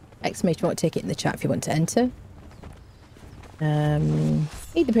 Exclamation mark ticket in the chat if you want to enter.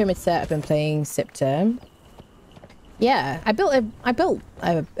 Need the pyramid set. I've been playing Sipter. Yeah, I built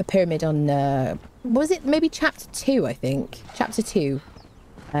a pyramid on was it maybe chapter 2, I think. Chapter 2.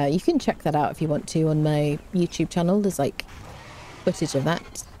 You can check that out if you want to on my YouTube channel. There's like footage of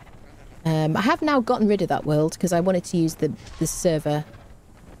that. I have now gotten rid of that world because I wanted to use the server.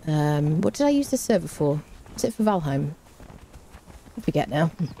 What did I use the server for? Was it for Valheim? I forget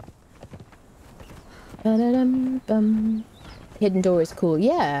now. Hidden door is cool.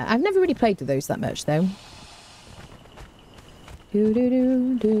 Yeah, I've never really played with those that much though. I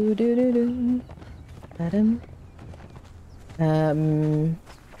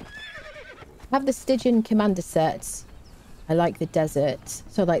have the Stygian commander set. I like the desert,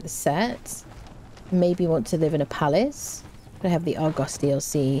 so I like the set. Maybe want to live in a palace. I have the Argos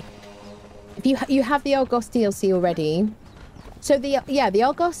DLC. If you have the Argos DLC already, so the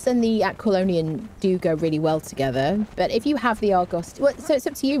Argos and the Aquilonian do go really well together. But if you have the Argos, well, so it's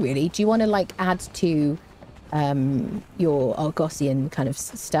up to you really. Do you want to like add to your Argosian kind of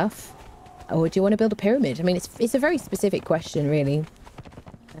stuff, or do you want to build a pyramid? I mean, it's a very specific question, really.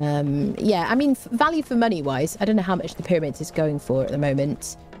 Yeah, I mean, value for money wise, I don't know how much the pyramid is going for at the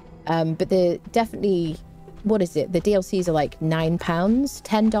moment, but they're definitely, what is it? The DLCs are like £9,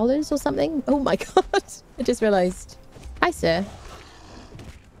 $10 or something. Oh my god! I just realised. Hi, sir.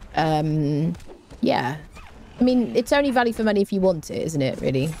 Yeah. I mean, it's only value for money if you want it, isn't it,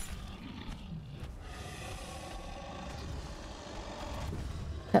 really?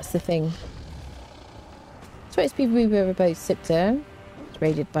 That's the thing. So it's PvP with both Sipter.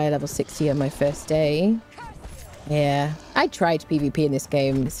 Raided by a level 60 on my first day. Yeah. I tried PvP in this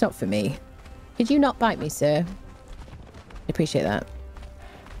game. It's not for me. Could you not bite me, sir? I appreciate that.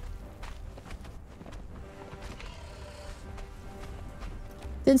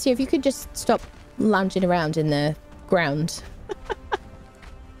 Then see if you could just stop lounging around in the ground.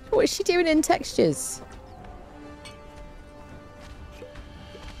 What is she doing in textures?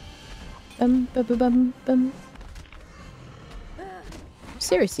 Bum bum bum bum bum.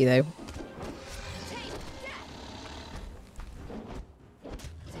 Seriously though.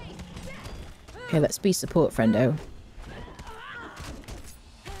 Okay, let's be support, friendo.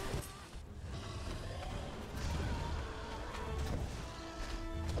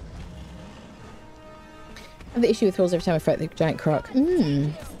 I have the issue with thralls every time I fight the giant croc.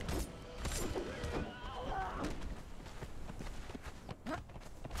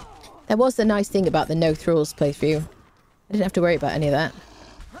 That was the nice thing about the no thralls playthrough. I didn't have to worry about any of that.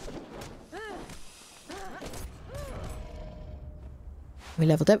 We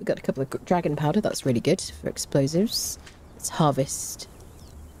leveled up. We got a couple of dragon powder. That's really good for explosives. Let's harvest.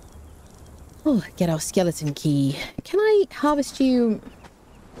 Oh, get our skeleton key. Can I harvest you?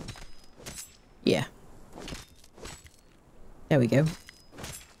 Yeah. There we go.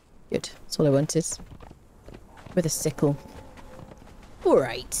 Good. That's all I wanted. With a sickle.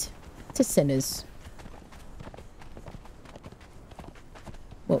 Alright. To sinners.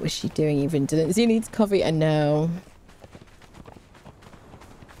 What was she doing even? Does he need coffee? I know.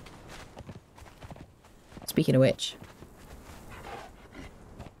 Speaking of which.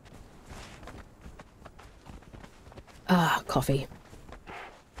 Ah, coffee.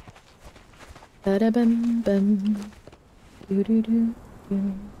 Ba-da-bum-bum. Do-do-do-do.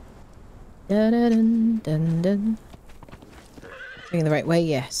 Da-da-dun-dun-dun. Going the right way?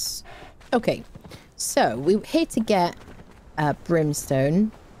 Yes. Okay. So, we're here to get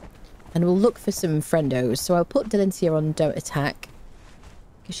brimstone. And we'll look for some friendos. So I'll put Delencia on don't attack.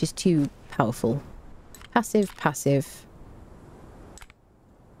 Because she's too powerful. Passive, passive.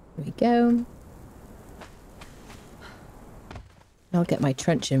 There we go. I'll get my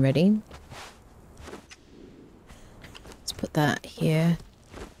truncheon ready. Let's put that here.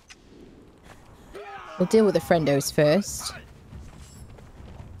 We'll deal with the friendos first.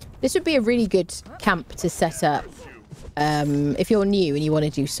 This would be a really good camp to set up. If you're new and you want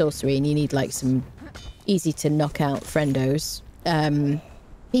to do sorcery and you need like some easy to knock out friendos.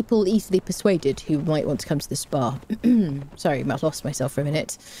 People easily persuaded who might want to come to the spa. Sorry, I lost myself for a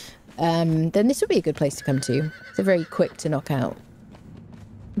minute. Then this would be a good place to come to. It's a very quick to knock out.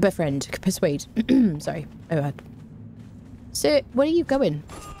 Befriend, persuade. Sorry, my bad. So, where are you going?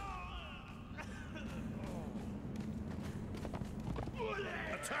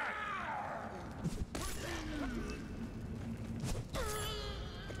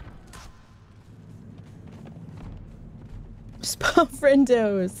 Spa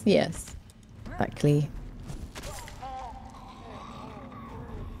friendos, yes, exactly.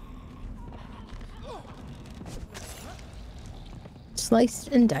 Sliced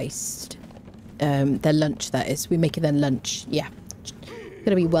and diced. Their lunch, that is. We make it their lunch. Yeah,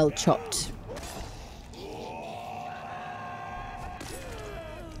 gonna be well chopped.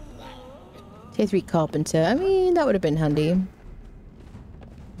 Tier 3 carpenter. I mean, that would have been handy.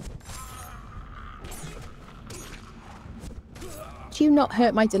 Do you not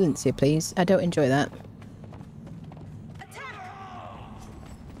hurt my Delancia, please? I don't enjoy that.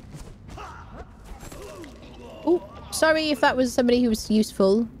 Oh, sorry if that was somebody who was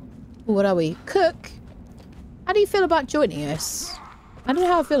useful. What are we? Cook? How do you feel about joining us? I don't know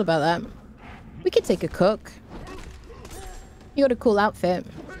how I feel about that. We could take a cook. You got a cool outfit.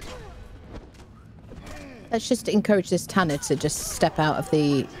 Let's just encourage this Tanner to just step out of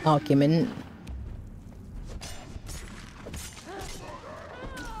the argument.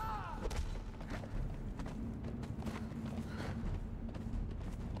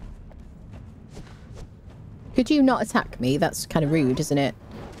 Could you not attack me? That's kind of rude, isn't it?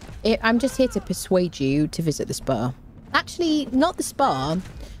 I'm just here to persuade you to visit the spa. Actually, not the spa.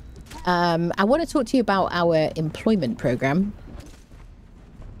 I want to talk to you about our employment program.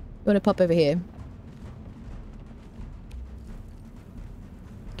 You want to pop over here?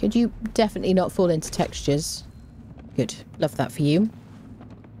 Could you definitely not fall into textures? Good. Love that for you.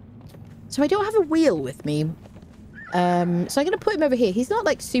 So I don't have a wheel with me. So I'm going to put him over here. He's not,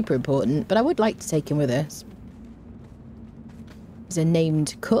 like, super important, but I would like to take him with us. He's a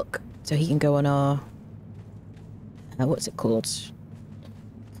named cook, so he can go on our... what's it called?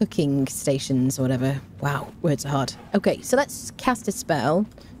 Cooking stations or whatever. Wow, words are hard. Okay, so let's cast a spell.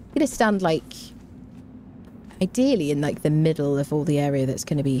 I'm going to stand, like... ideally in, like, the middle of all the area that's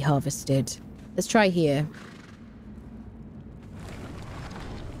going to be harvested. Let's try here.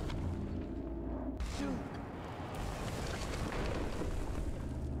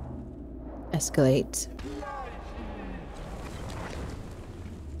 Escalate.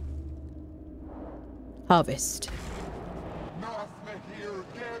 Harvest.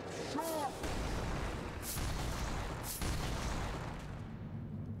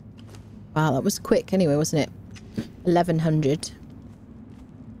 Wow, that was quick anyway, wasn't it? 1100. Here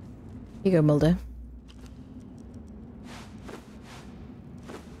you go, Mulder.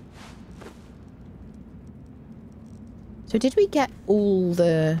 So did we get all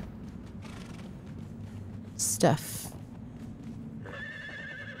the stuff?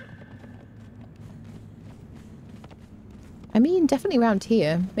 I mean, definitely around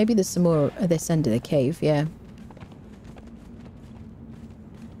here. Maybe there's some more at this end of the cave, yeah.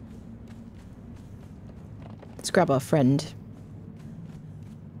 Let's grab our friend.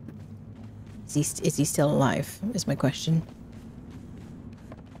 Is he still alive? Is my question.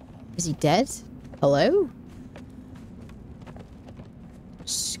 Is he dead? Hello?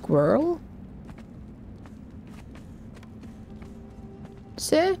 Squirrel?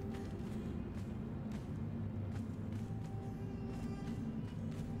 Sir?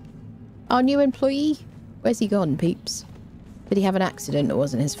 Our new employee? Where's he gone, peeps? Did he have an accident or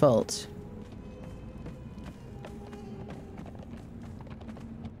wasn't his fault?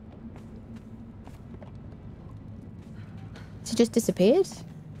 Has he just disappeared?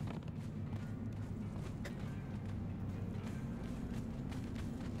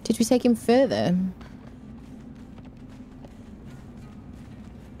 Did we take him further?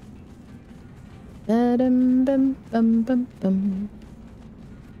 Ba-dum, bum, bum, bum, bum.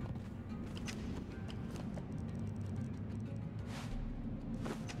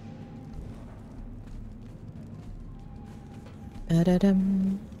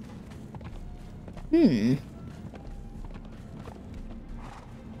 Ba-da-dum.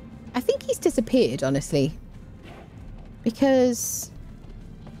 I think he's disappeared, honestly. Because...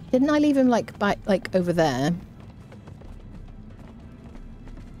 Didn't I leave him, like, over there?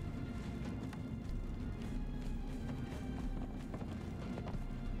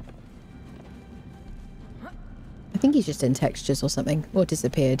 I think he's just in textures or something. Or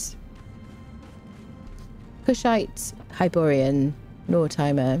disappeared. Kushite, Hyborian,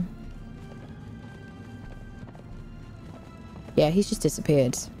 Nortimer. Yeah, he's just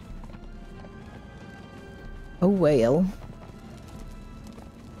disappeared. A whale.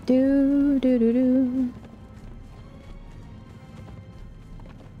 Do do do do.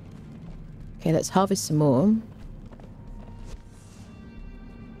 Okay, let's harvest some more.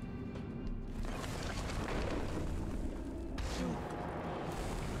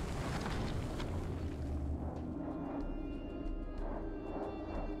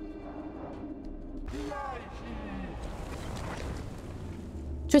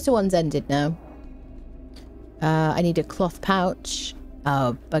 Twitter one's ended now. I need a cloth pouch.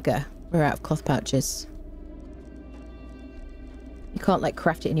 Oh, bugger. We're out of cloth pouches. You can't, like,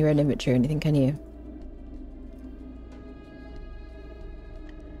 craft it in your own inventory or anything, can you?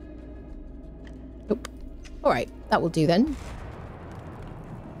 Nope. Alright, that will do then.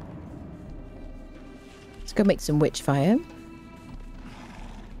 Let's go make some witch fire.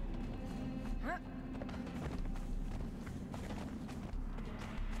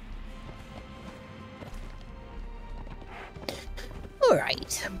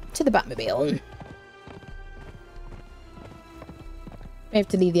 Alright, to the Batmobile. We have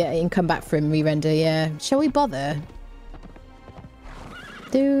to leave the and come back for him, re-render, yeah. Shall we bother?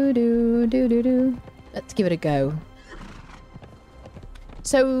 Do. Let's give it a go.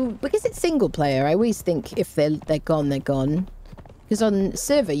 So, because it's single player, I always think if they're gone, they're gone. Because on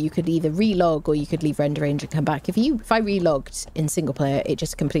server, you could either relog or you could leave render range and come back. If I relogged in single player, it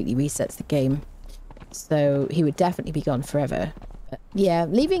just completely resets the game. So, he would definitely be gone forever. Yeah,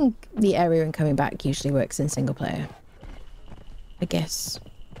 leaving the area and coming back usually works in single player. I guess.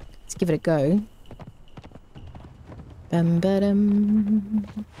 Let's give it a go. Bum-ba-dum.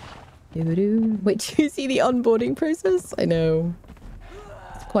 Doo-doo. Wait, do you see the onboarding process? I know.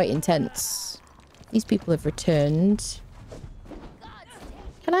 It's quite intense. These people have returned.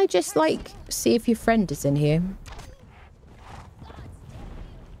 Can I just, like, see if your friend is in here?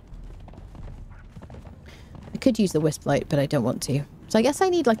 I could use the wisp light, but I don't want to. So I guess I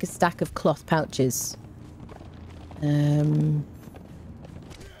need like a stack of cloth pouches. Good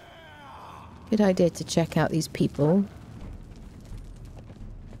idea to check out these people.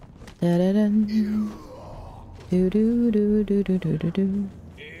 Da -da -dum. Do -do -do -do -do -do -do -do.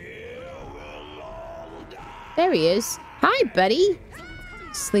 There he is. Hi, buddy.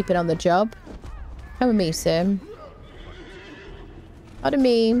 Sleeping on the job. Come with me, sir. Pardon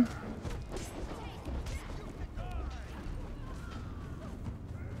me.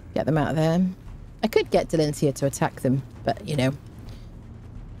 Get them out of there. I could get Delencia to attack them, but, you know.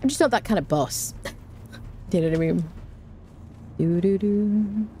 I'm just not that kind of boss. Do you know what I mean?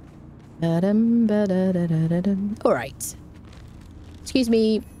 Do-do-do. Ba-dum, ba-da-da-da-da-dum. Alright. Excuse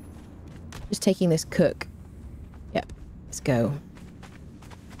me. Just taking this cook. Yep. Let's go.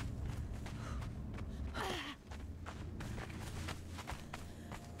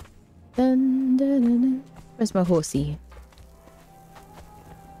 Dun, dun, dun, dun. Where's my horsey?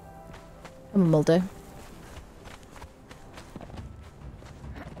 Come on, Mulder.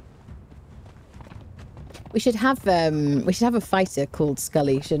 We should have a fighter called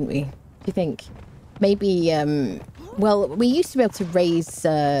Scully, shouldn't we? Do you think? Maybe, well, we used to be able to raise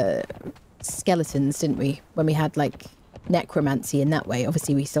skeletons, didn't we? When we had, like, necromancy in that way.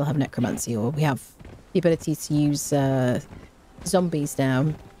 Obviously, we still have necromancy, or we have the ability to use zombies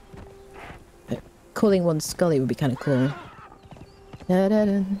now. But calling one Scully would be kind of cool.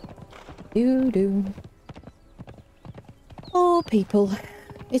 Da-da-da. Do-do. Oh, people.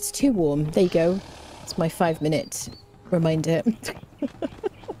 It's too warm. There you go. It's my 5-minute reminder.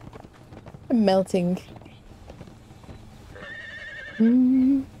 I'm melting.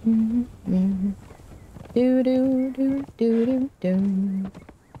 Do-do-do-do-do-do.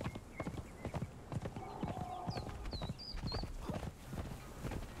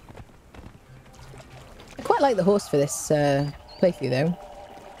 I quite like the horse for this playthrough, though.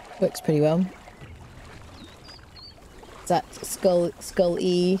 Works pretty well. Is that Skull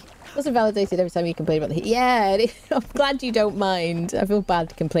E? Wasn't validated every time you complain about the heat. Yeah, I'm glad you don't mind. I feel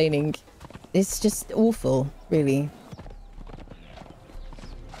bad complaining. It's just awful, really.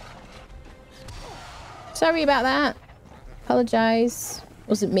 Sorry about that. Apologise.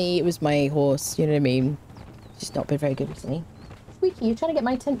 Wasn't me, it was my horse, you know what I mean? Just not been very good recently. Squeaky, you're trying to get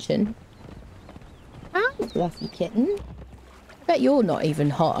my attention. Hi, fluffy kitten. I bet you're not even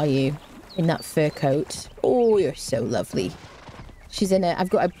hot, are you? In that fur coat. Oh, you're so lovely. She's in a...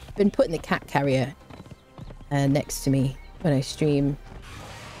 I've been putting the cat carrier next to me when I stream.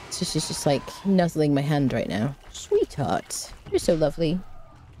 So she's just like nuzzling my hand right now. Sweetheart. You're so lovely.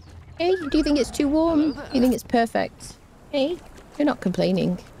 Hey, do you think it's too warm? Do you think it's perfect? Hey, you're not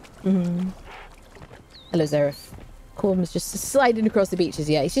complaining. Hello, Zerif. Corm's just sliding across the beaches.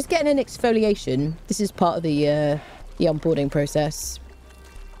 Yeah, he's just getting an exfoliation. This is part of the onboarding process.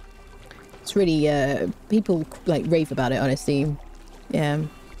 It's really, people like rave about it, honestly. Yeah.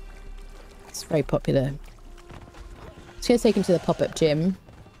 It's very popular. Just gonna take him to the pop-up gym.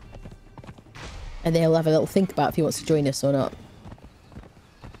 And then he'll have a little think about if he wants to join us or not.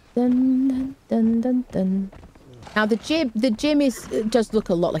 Dun, dun, dun, dun, dun. Now the gym does look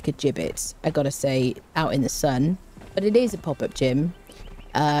a lot like a gibbet, I gotta say, out in the sun. But it is a pop-up gym.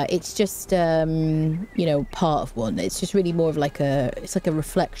 It's just, you know, part of one. It's just really more of like it's like a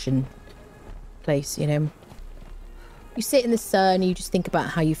reflection place, you know. You sit in the sun, you just think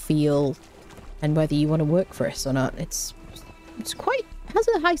about how you feel and whether you want to work for us or not. It's quite, it has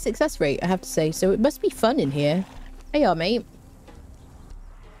a high success rate, I have to say. So it must be fun in here. Hey, mate.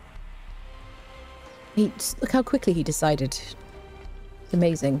 Look how quickly he decided. It's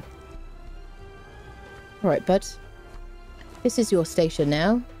amazing. Alright, bud. This is your station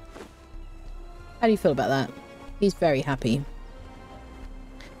now. How do you feel about that? He's very happy.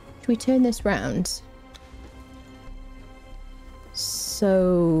 Should we turn this round?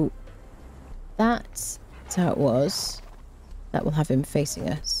 So... that's how it was. That will have him facing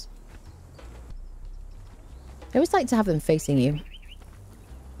us. I always like to have them facing you.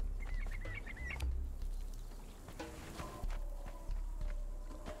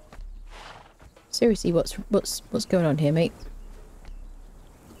 Seriously, what's going on here, mate?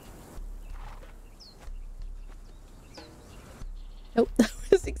 Nope, that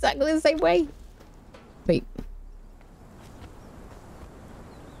was exactly the same way. Wait.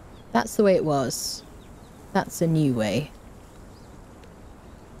 That's the way it was. That's a new way.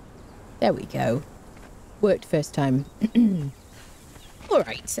 There we go. Worked first time.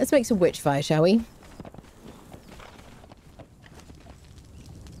 Alright, let's make some witch fire, shall we?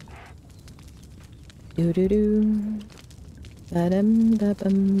 Do do do. Ba dum ba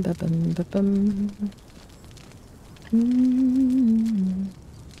bum ba bum ba bum.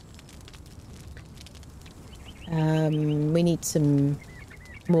 We need some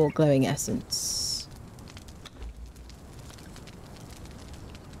more glowing essence.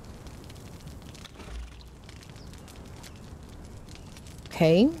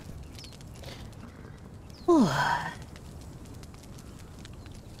 Okay. Oh.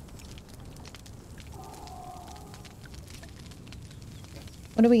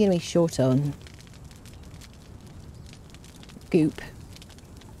 What are we going to be short on? Goop.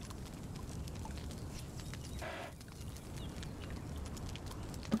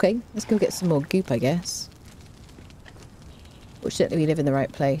 Okay, let's go get some more goop, I guess. Fortunately, we live in the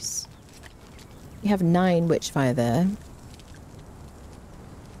right place. We have 9 witchfire there.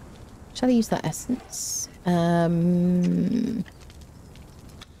 Shall I use that essence?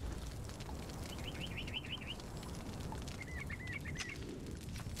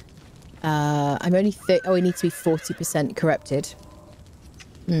 I'm only oh, I need to be 40% corrupted.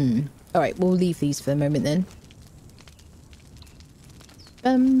 Alright, we'll leave these for the moment then.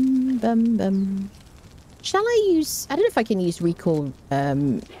 Bum, bum, bum. Shall I use... I don't know if I can use recall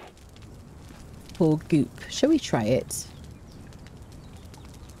for goop. Shall we try it?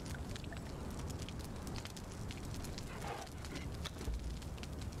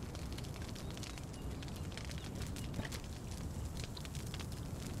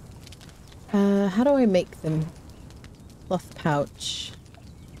 How do I make them? Cloth pouch.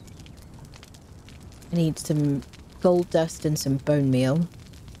 I need some gold dust and some bone meal.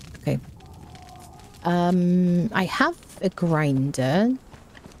 Okay. I have a grinder.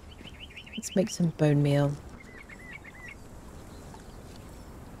 Let's make some bone meal.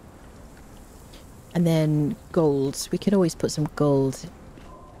 And then gold. We can always put some gold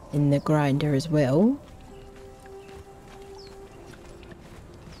in the grinder as well.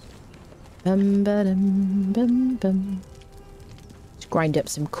 Bum, ba-dum, bum, bum. Let's grind up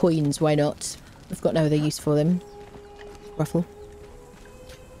some coins, why not? We've got no other use for them. Ruffle.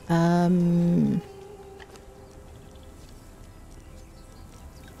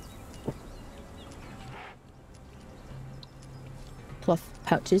 Cloth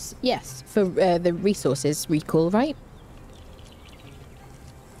pouches. Yes, for the resources recall, right?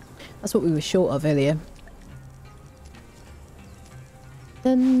 That's what we were short of earlier.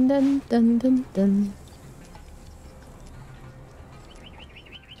 Dun dun dun dun dun.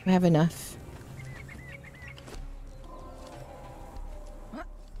 Do I have enough?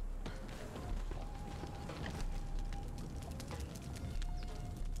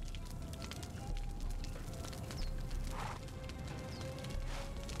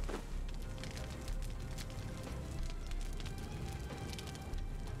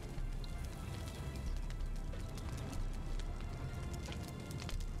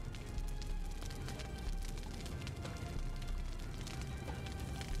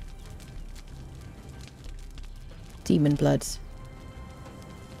 Demon blood.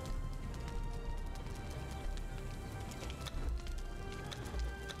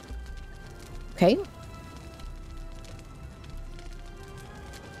 Okay.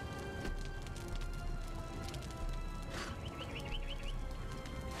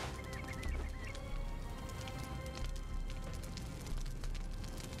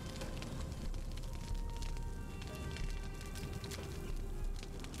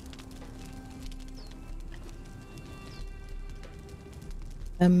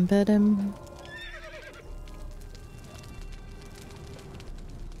 Ba-dum.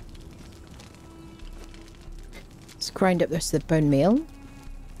 Let's grind up the rest of the bone meal.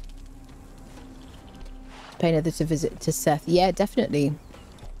 Pay another to visit to Seth. Yeah, definitely.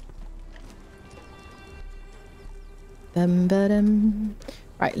 Ba-dum.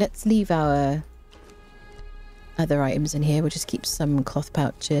 Right, let's leave our other items in here. We'll just keep some cloth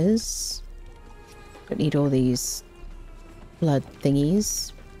pouches. Don't need all these blood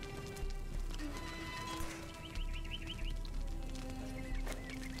thingies.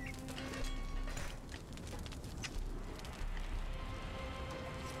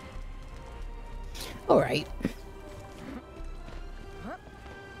 All right.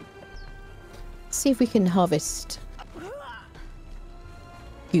 Let's see if we can harvest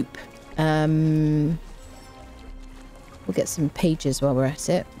goop. We'll get some pages while we're at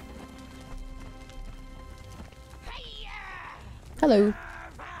it. Hello.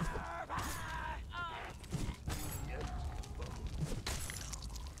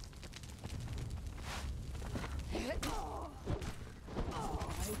 I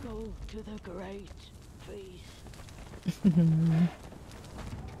go to the great feast.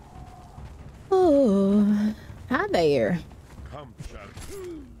 Oh, hi there.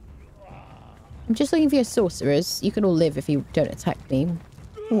 I'm just looking for your sorcerers. You can all live if you don't attack me.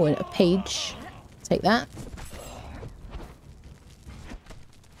 Oh, and a page. Take that.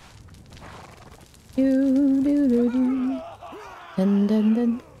 Do do do do. Dun dun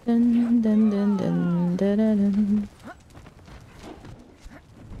dun dun dun dun dun dun dun.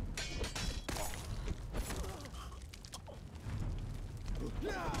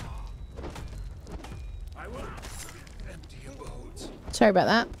 Sorry about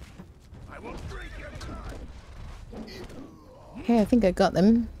that. Okay, I think I got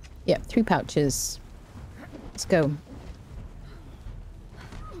them. Yep, 3 pouches. Let's go.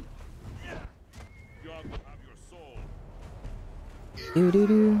 Do do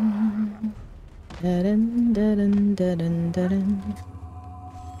do. Da dun da dun da dun da dun.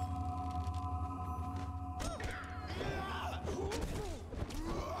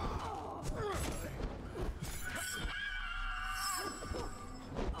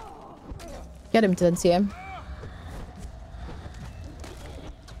 Get him, Tencia.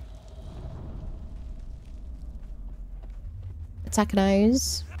 Attack and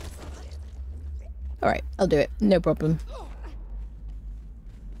eyes. Alright, I'll do it. No problem.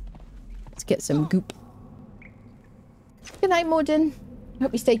 Let's get some goop. Good night, Morden.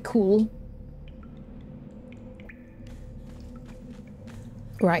 Hope you stay cool.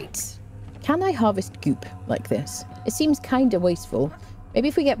 Right. Can I harvest goop like this? It seems kind of wasteful. Maybe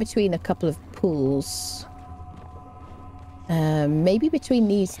if we get between a couple of pools. Maybe between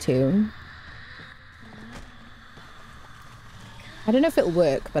these two. I don't know if it'll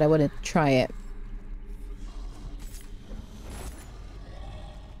work, but I want to try it.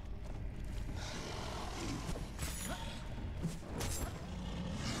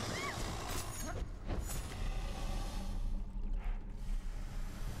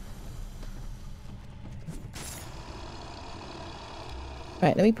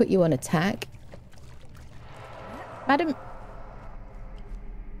 Right, let me put you on attack. Madam.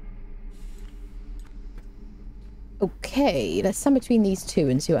 Okay, let's stand between these two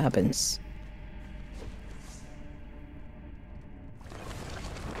and see what happens.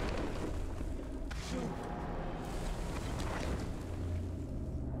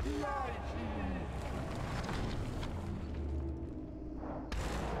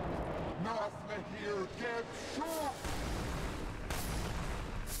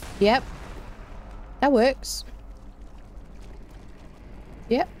 Yep. That works.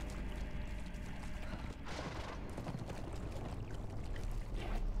 Yep.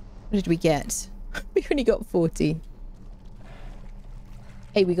 What did we get? We only got 40.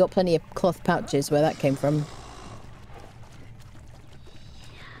 Hey, we got plenty of cloth pouches where that came from.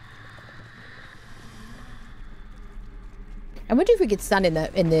 I wonder if we could stand in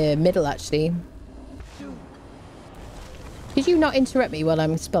the middle, actually. Could you not interrupt me while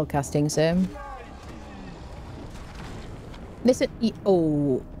I'm spellcasting, sir? Listen.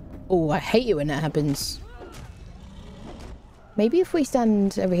 Oh, I hate it when that happens. Maybe if we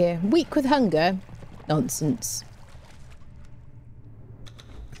stand over here. Weak with hunger? Nonsense.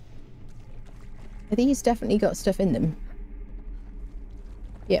 These definitely got stuff in them.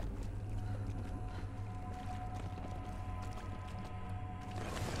 Yep.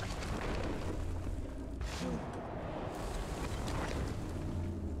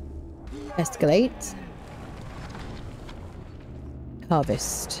 Escalate.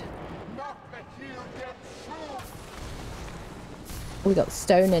 Harvest. We got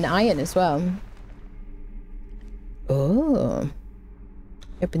stone and iron as well. Oh.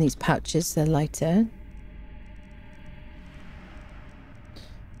 Open these pouches, they're lighter.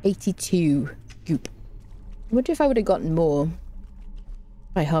 82 goop. I wonder if I would have gotten more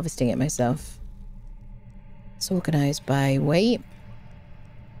by harvesting it myself. It's organized by weight.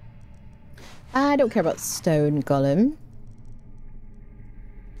 I don't care about stone golem.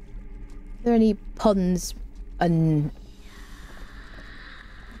 Are there any ponds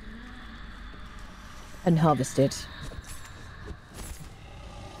unharvested?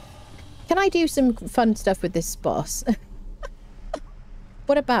 Can I do some fun stuff with this boss?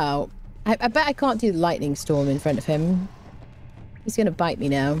 What about... I bet I can't do the lightning storm in front of him. He's gonna bite me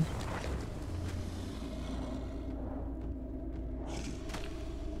now.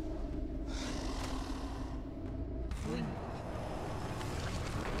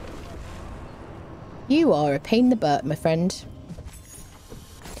 You are a pain in the butt, my friend.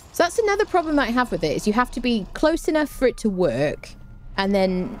 So that's another problem that I have with it, is you have to be close enough for it to work, and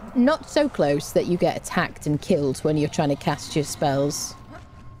then not so close that you get attacked and killed when you're trying to cast your spells.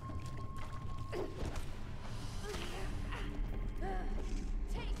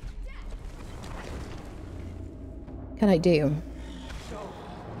 Can I do?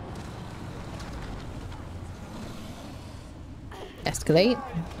 Escalate.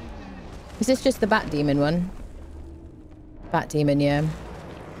 Is this just the Bat Demon one? Bat Demon, yeah.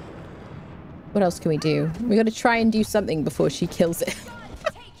 What else can we do? We gotta try and do something before she kills it.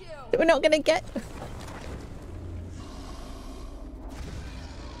 We're not gonna get...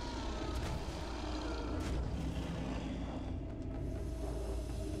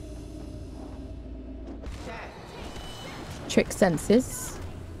 Trick senses.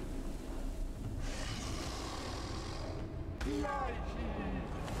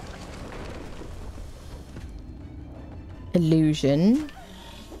 Illusion.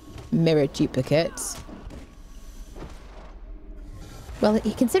 Mirror duplicates. Well,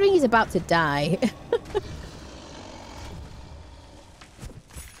 considering he's about to die.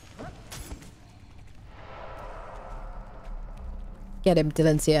 Get him,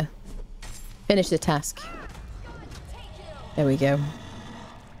 Delencia. Finish the task. There we go.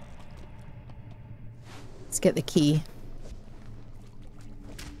 Let's get the key.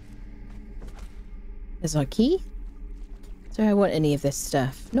 There's our key. Do I want any of this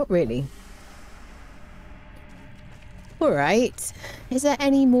stuff? Not really. Alright. Is there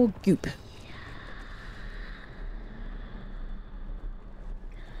any more goop?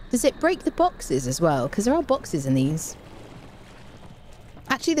 Does it break the boxes as well? Because there are boxes in these.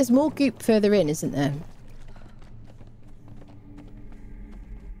 Actually, there's more goop further in, isn't there?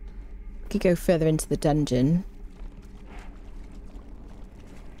 We could go further into the dungeon.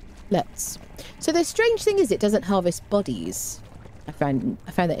 Let's... So the strange thing is it doesn't harvest bodies. I found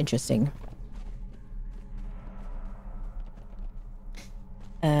that interesting.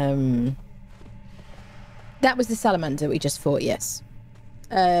 That was the salamander we just fought, yes.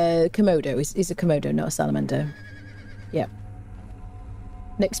 Komodo. He's a Komodo, not a salamander. Yep.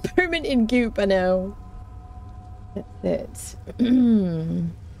 An experiment in goop, I know. That's it.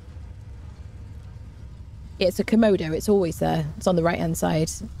 Yeah, it's a Komodo. It's always there. It's on the right-hand side.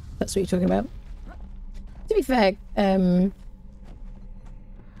 That's what you're talking about. To be fair, Conan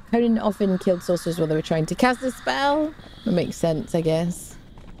often killed sorcerers while they were trying to cast a spell. That makes sense, I guess.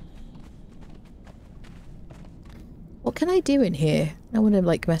 What can I do in here? I want to,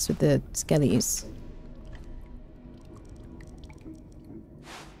 like, mess with the skellies.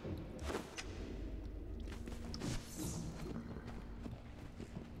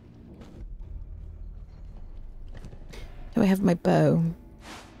 Do I have my bow?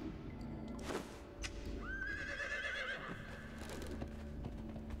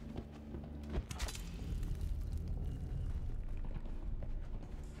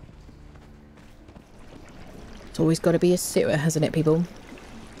 It's always got to be a sewer, hasn't it, people?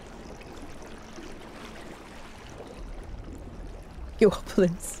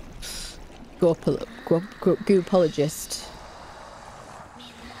 Goopologist. Goopologist.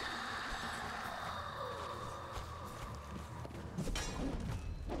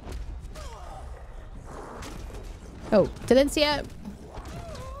 Oh, Delencia.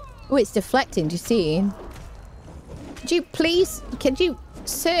 Oh, it's deflecting. Do you see? Could you please? Could you,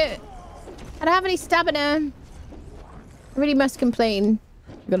 sir? I don't have any stamina. I really must complain.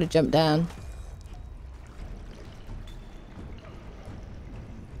 I've got to jump down.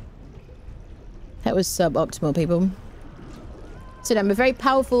 That was suboptimal, people. So I'm a very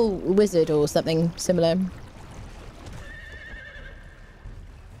powerful wizard or something similar.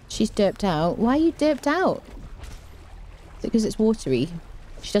 She's derped out. Why are you derped out? Is it because it's watery?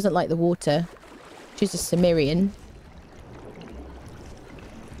 She doesn't like the water. She's a Cimmerian.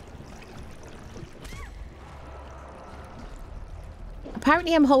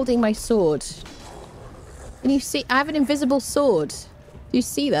 Apparently I'm holding my sword. Can you see? I have an invisible sword. Do you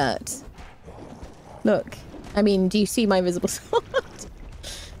see that? Look. I mean, do you see my invisible sword?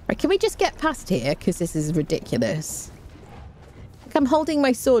 Right, can we just get past here? Because this is ridiculous. Look, I'm holding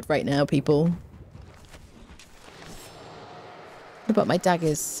my sword right now, people. What about my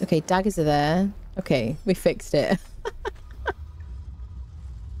daggers? Okay, daggers are there. Okay, we fixed it.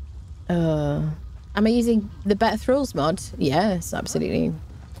 Am I using the Better Thralls mod? Yes, absolutely.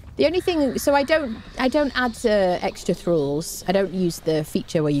 The only thing, so I don't add extra thralls. I don't use the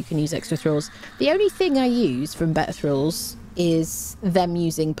feature where you can use extra thralls. The only thing I use from Better Thralls is them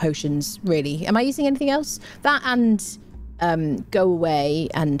using potions, really. Am I using anything else? That and go away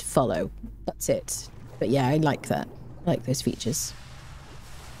and follow. That's it. But yeah, I like that. I like those features.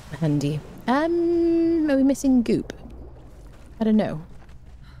 Handy. Are we missing goop? I don't know.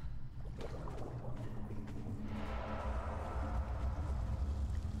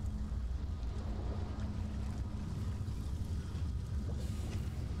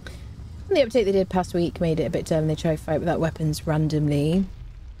 The update they did past week made it a bit dumb. They try to fight without weapons randomly.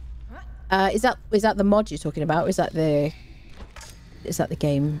 Is that the mod you're talking about? Or is that the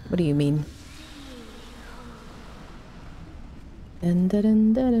game? What do you mean? Dun, dun,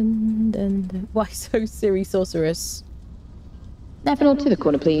 dun, dun, dun, dun. Why so Siri sorceress? Nephenor to the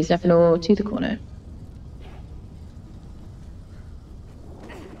corner, please. Nephenor to the corner.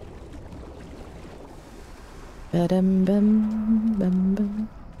 Ba-dum bum bum bum.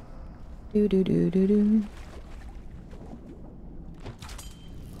 Do do do do do.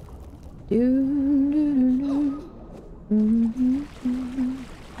 Do do do do.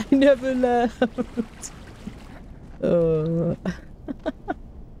 I never left. Oh.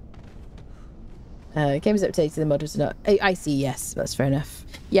 Games updated, the mod was not. I see. Yes, that's fair enough.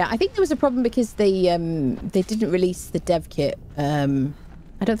 Yeah, I think there was a problem because they didn't release the dev kit.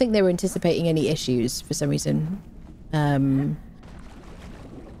 I don't think they were anticipating any issues for some reason.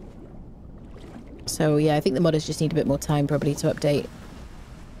 So yeah, I think the modders just need a bit more time probably to update.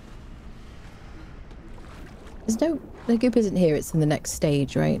 The goop isn't here, it's in the next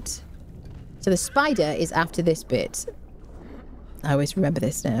stage, right? So the spider is after this bit. I always remember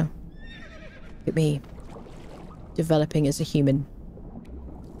this now. Look at me. Developing as a human.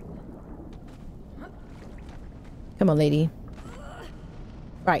 Come on, lady.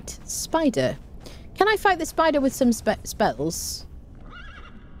 Right, spider. Can I fight the spider with some spells?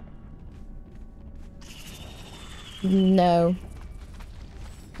 No.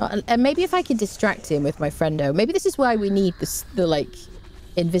 And maybe if I could distract him with my friendo. Maybe this is why we need the like,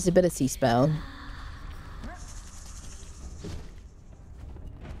 invisibility spell.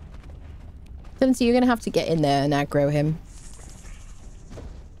 So you're going to have to get in there and aggro him.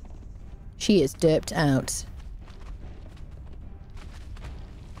 She is derped out.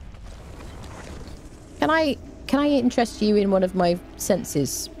 Can I interest you in one of my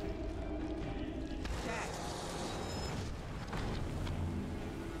senses?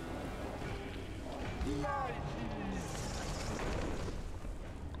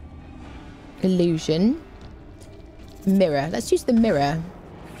 Illusion. Mirror. Let's use the mirror.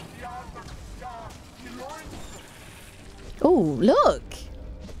 Oh, look!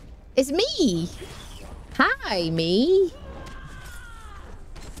 It's me! Hi, me!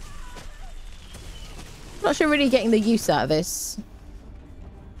 I'm not sure really getting the use out of this.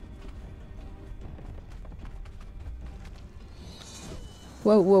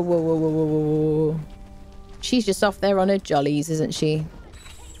 Whoa, whoa, whoa, whoa, whoa, whoa, whoa. she's just off there on her jollies, isn't she?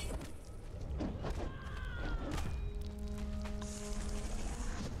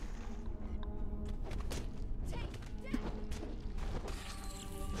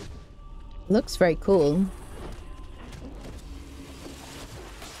 Looks very cool.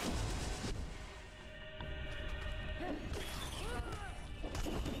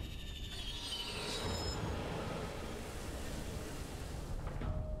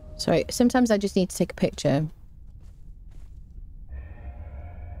 Sorry, sometimes I just need to take a picture.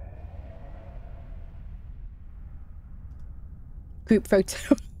 Group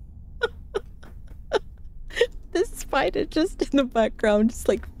photo. This spider just in the background, just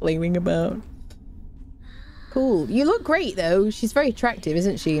like flaming about. Cool. You look great though. She's very attractive,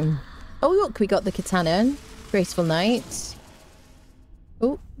 isn't she? Oh look, we got the katana. Graceful Knight.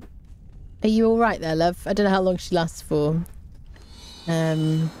 Oh. Are you alright there, love? I don't know how long she lasts for.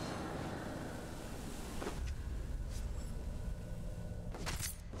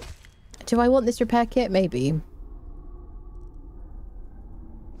 Do I want this repair kit? Maybe.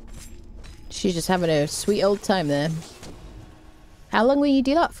 She's just having a sweet old time there. How long will you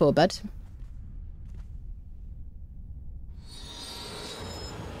do that for, bud?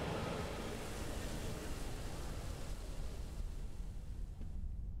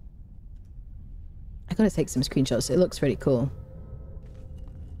 I gotta take some screenshots. It looks really cool.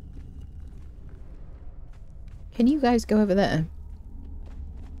 Can you guys go over there?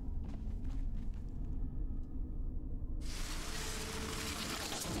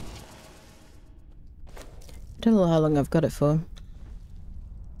 I don't know how long I've got it for.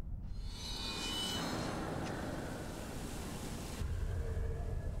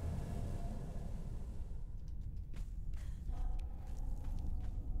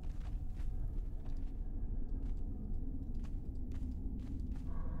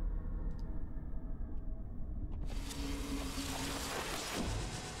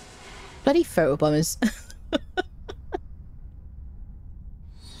 Bloody photobombers.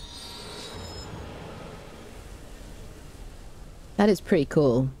 That is pretty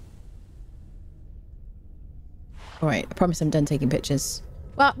cool. Alright, I promise I'm done taking pictures.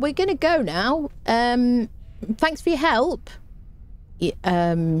 Well, we're gonna go now. Thanks for your help.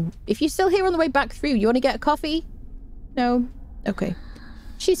 If you're still here on the way back through, you want to get a coffee? No? Okay.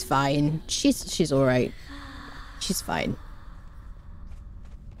 She's fine. She's alright. She's fine.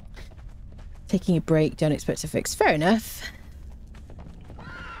 Taking a break, don't expect to fix. Fair enough.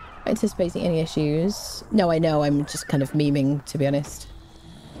 Not anticipating any issues. No, I know, I'm just kind of memeing, to be honest.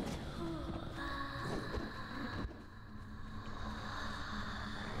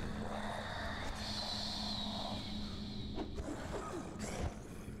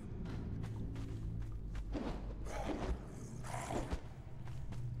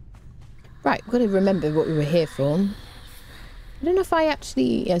 Right, we've got to remember what we were here for. I don't know if I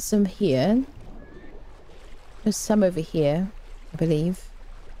actually... Yeah, some here. There's some over here, I believe.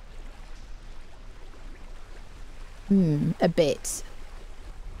 A bit.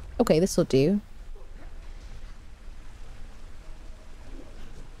 Okay, this will do.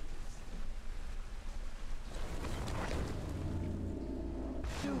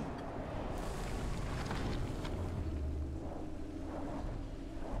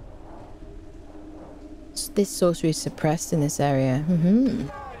 This sorcery is suppressed in this area.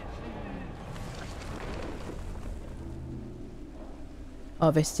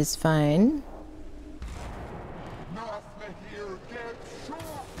 Harvest is fine.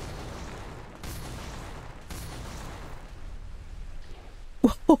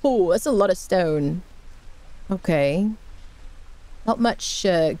 Whoa, that's a lot of stone. Okay. Not much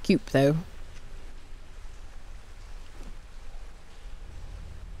goop though.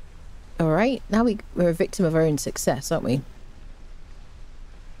 Alright, now we're a victim of our own success, aren't we?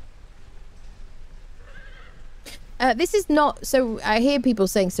 This is not... So, I hear people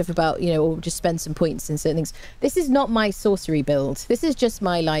saying stuff about, you know, or just spend some points in certain things. This is not my sorcery build. This is just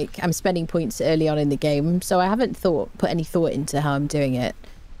my, like, I'm spending points early on in the game, so I haven't put any thought into how I'm doing it.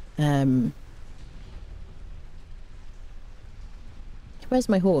 Where's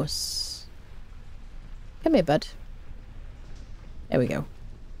my horse? Come here, bud. There we go.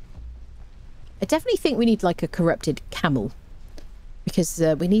 I definitely think we need, like, a corrupted camel. Because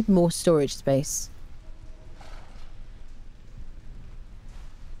we need more storage space.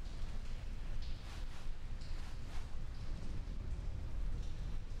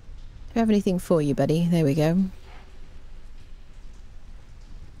 Do I have anything for you, buddy? There we go.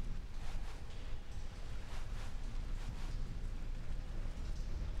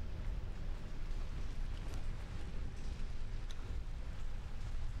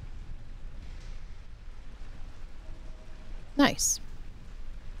 Nice.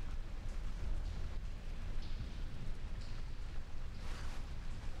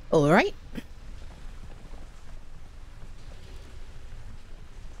 All right.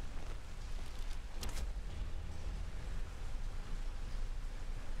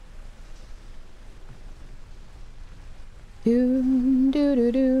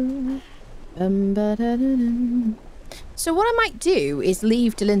 So what I might do is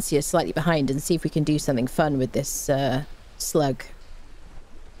leave Delincia slightly behind and see if we can do something fun with this slug.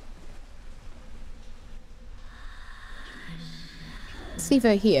 Let's leave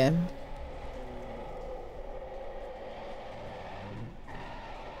her here.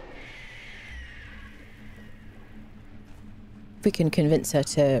 If we can convince her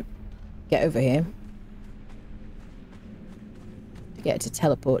to get over here. To get her to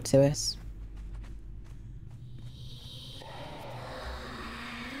teleport to us.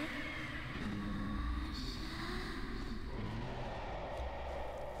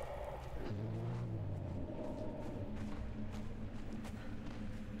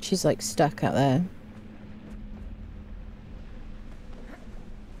 She's like stuck out there.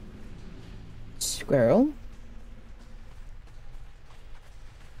 Squirrel.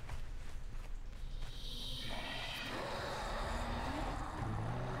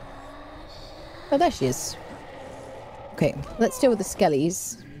 Oh, there she is. Okay, let's deal with the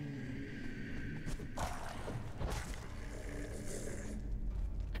skellies.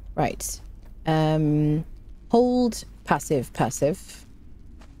 Right. Hold, passive, passive.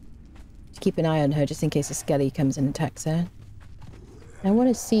 Keep an eye on her just in case a skelly comes and attacks her. I want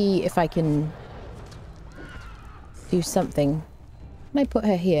to see if I can do something. Can I put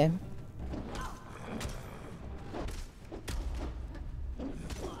her here?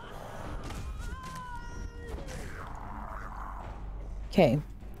 Okay,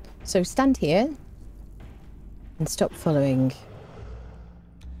 so stand here and stop following.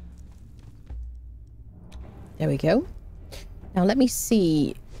 There we go. Now let me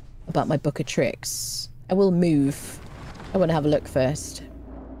see about my book of tricks. I will move. I want to have a look first.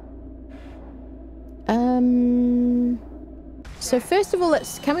 So first of all,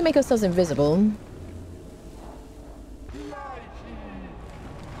 can we make ourselves invisible?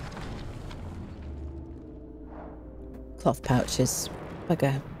 Cloth pouches.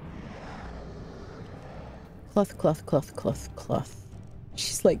 Bugger. Cloth, cloth, cloth, cloth, cloth.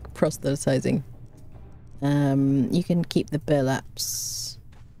 She's like proselytizing. You can keep the burlaps.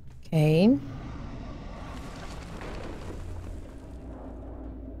 Okay.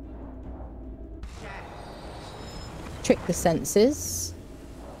 Trick the senses.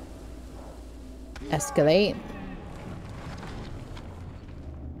 Escalate.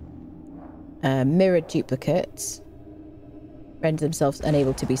 Mirror duplicates. Render themselves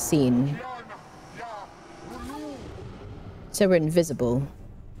unable to be seen. So we're invisible.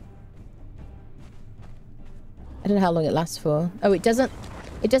 I don't know how long it lasts for. Oh, it doesn't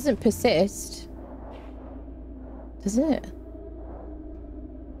persist. Does it?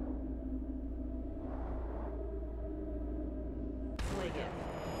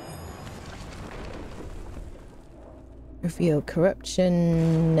 Reveal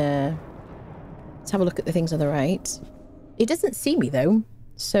corruption. Let's have a look at the things on the right. It doesn't see me though,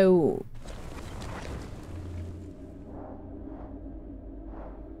 so...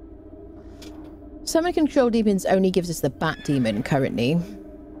 Summon control demons only gives us the bat demon currently.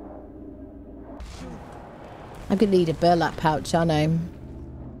 I'm gonna need a burlap pouch, aren't I?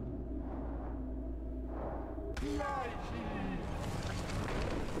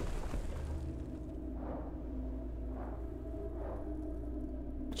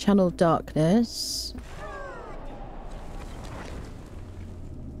 Channel darkness.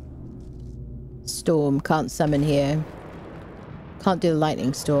 Storm, can't summon here. Can't do the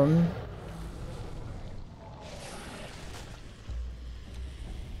lightning storm.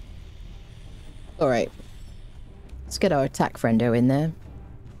 Alright. Let's get our attack friendo in there.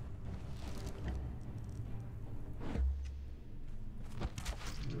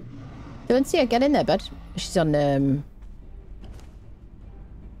 Don't see her, get in there, bud. She's on,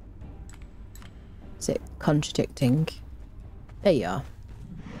 is it contradicting? There you are.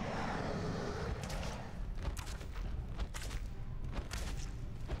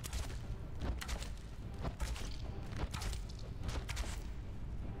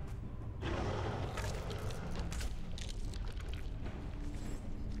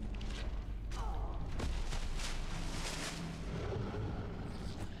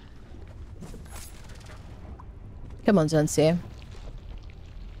 Come on, Zansia.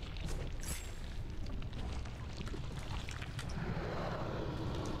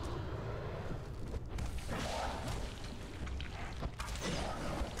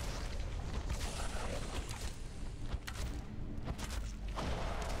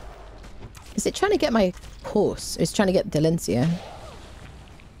 Is it trying to get my horse? It's trying to get Delencia.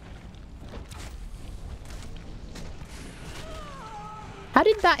 How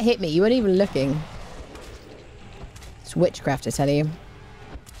did that hit me? You weren't even looking. It's witchcraft, I tell you.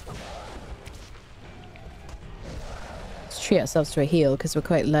 Let's treat ourselves to a heal because we're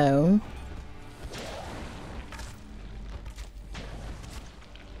quite low.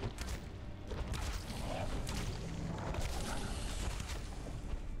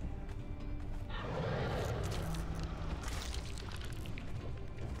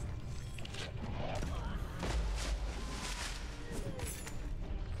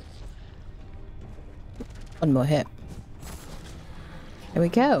 One more hit. There we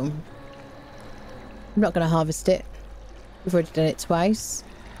go. I'm not going to harvest it. We've already done it twice.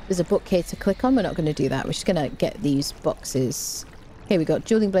 There's a book here to click on. We're not going to do that. We're just going to get these boxes. Okay, we got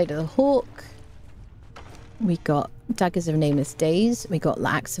Dueling Blade of the Hawk. We got Daggers of Nameless Days. We got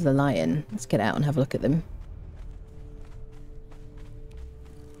Axe of the Lion. Let's get out and have a look at them.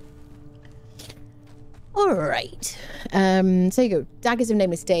 Alright. So you go. Daggers of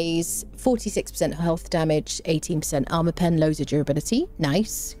Nameless Days. 46% health damage. 18% armor pen. Loads of durability.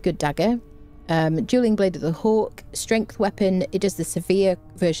 Nice. Good dagger. Dueling Blade of the Hawk. Strength weapon. It does the severe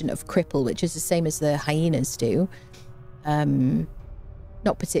version of cripple, which is the same as the hyenas do. Not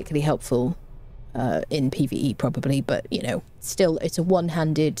particularly helpful in PvE probably, but you know, still it's a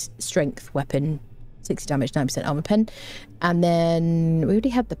one-handed strength weapon. 60 damage, 9% armor pen. And then we already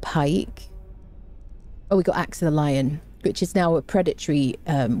had the pike. Oh, we got Axe of the Lion, which is now a predatory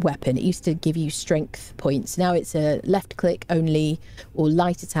weapon. It used to give you strength points. Now it's a left click only or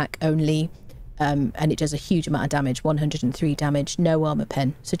light attack only. And it does a huge amount of damage, 103 damage, no armor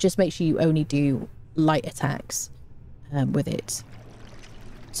pen. So just make sure you only do light attacks with it.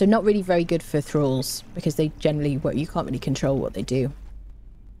 So not really very good for thralls because they generally, well, you can't really control what they do.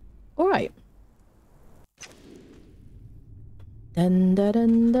 All right. Dun dun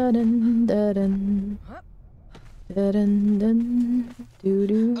dun dun dun dun dun dun doo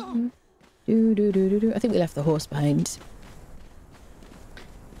doo doo doo doo doo. I think we left the horse behind.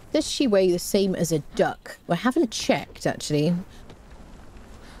 Does she weigh the same as a duck? Well, I haven't checked actually.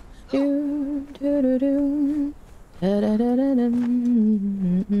 Doo doo doo doo. Da da da da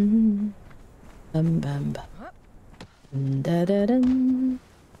dum. Bum bum bum. Da da dum.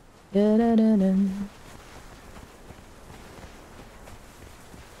 Da da da dum.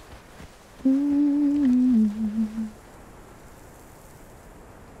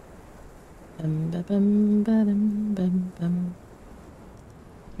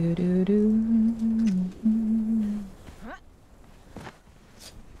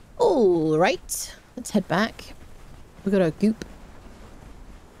 All right, let's head back. We got our goop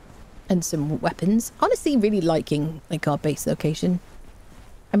and some weapons. Honestly, really liking like our base location.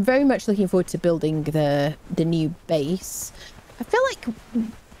 I'm very much looking forward to building the new base. I feel like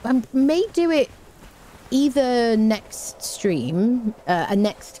I may do it either next stream, a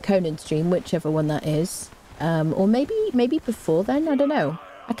next Conan stream, whichever one that is, or maybe before then. I don't know.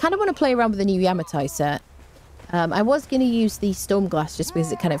 I kind of want to play around with the new Yamatai set. I was going to use the Stormglass just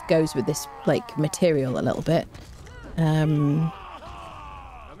because it kind of goes with this like material a little bit.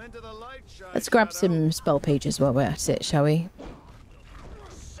 Let's grab some spell pages while we're at it, shall we?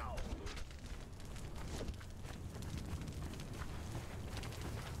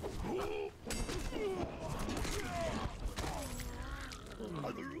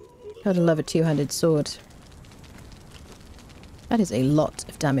 Gotta love a two-handed sword. That is a lot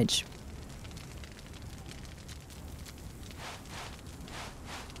of damage.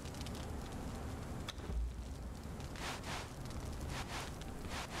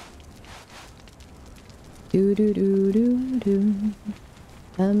 Do do do do do.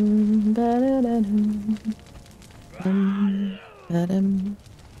 Ba da da dum. Ba dum.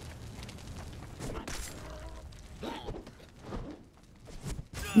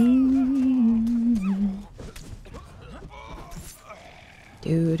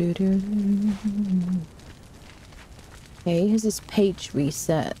 Do do do. Okay, has this page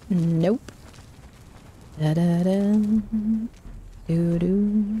reset? Nope. Da da da. Do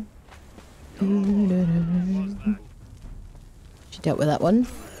do. Do do do. She dealt with that one.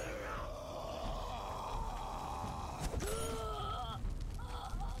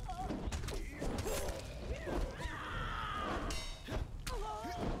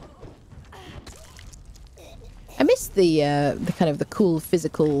 I miss the kind of the cool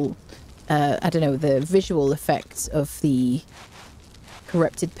physical, I don't know, the visual effects of the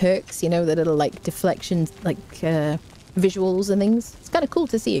corrupted perks, you know, the little like deflections, like visuals and things. It's kind of cool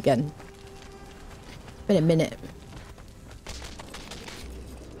to see again. Been a minute.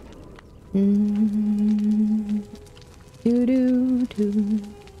 Do do do.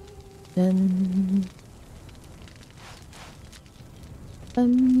 Dun.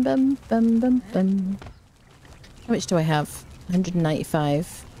 Bum bum bum bum bum. How much do I have?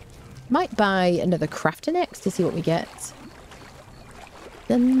 195. Might buy another crafter next to see what we get.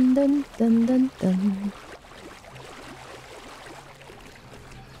 Dun dun dun dun dun.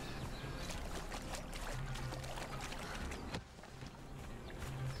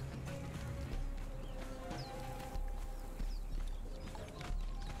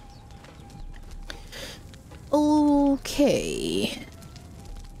 Okay.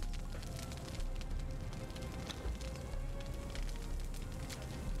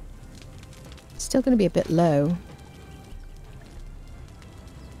 Still going to be a bit low.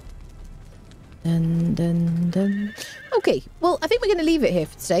 Dun, dun, dun. Okay, well, I think we're going to leave it here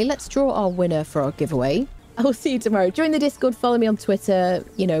for today. Let's draw our winner for our giveaway. I will see you tomorrow. Join the Discord, follow me on Twitter,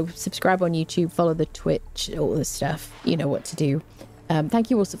 you know, subscribe on YouTube, follow the Twitch, all this stuff. You know what to do. Thank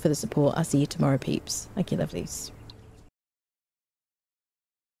you also for the support. I'll see you tomorrow, peeps. Thank you, lovelies.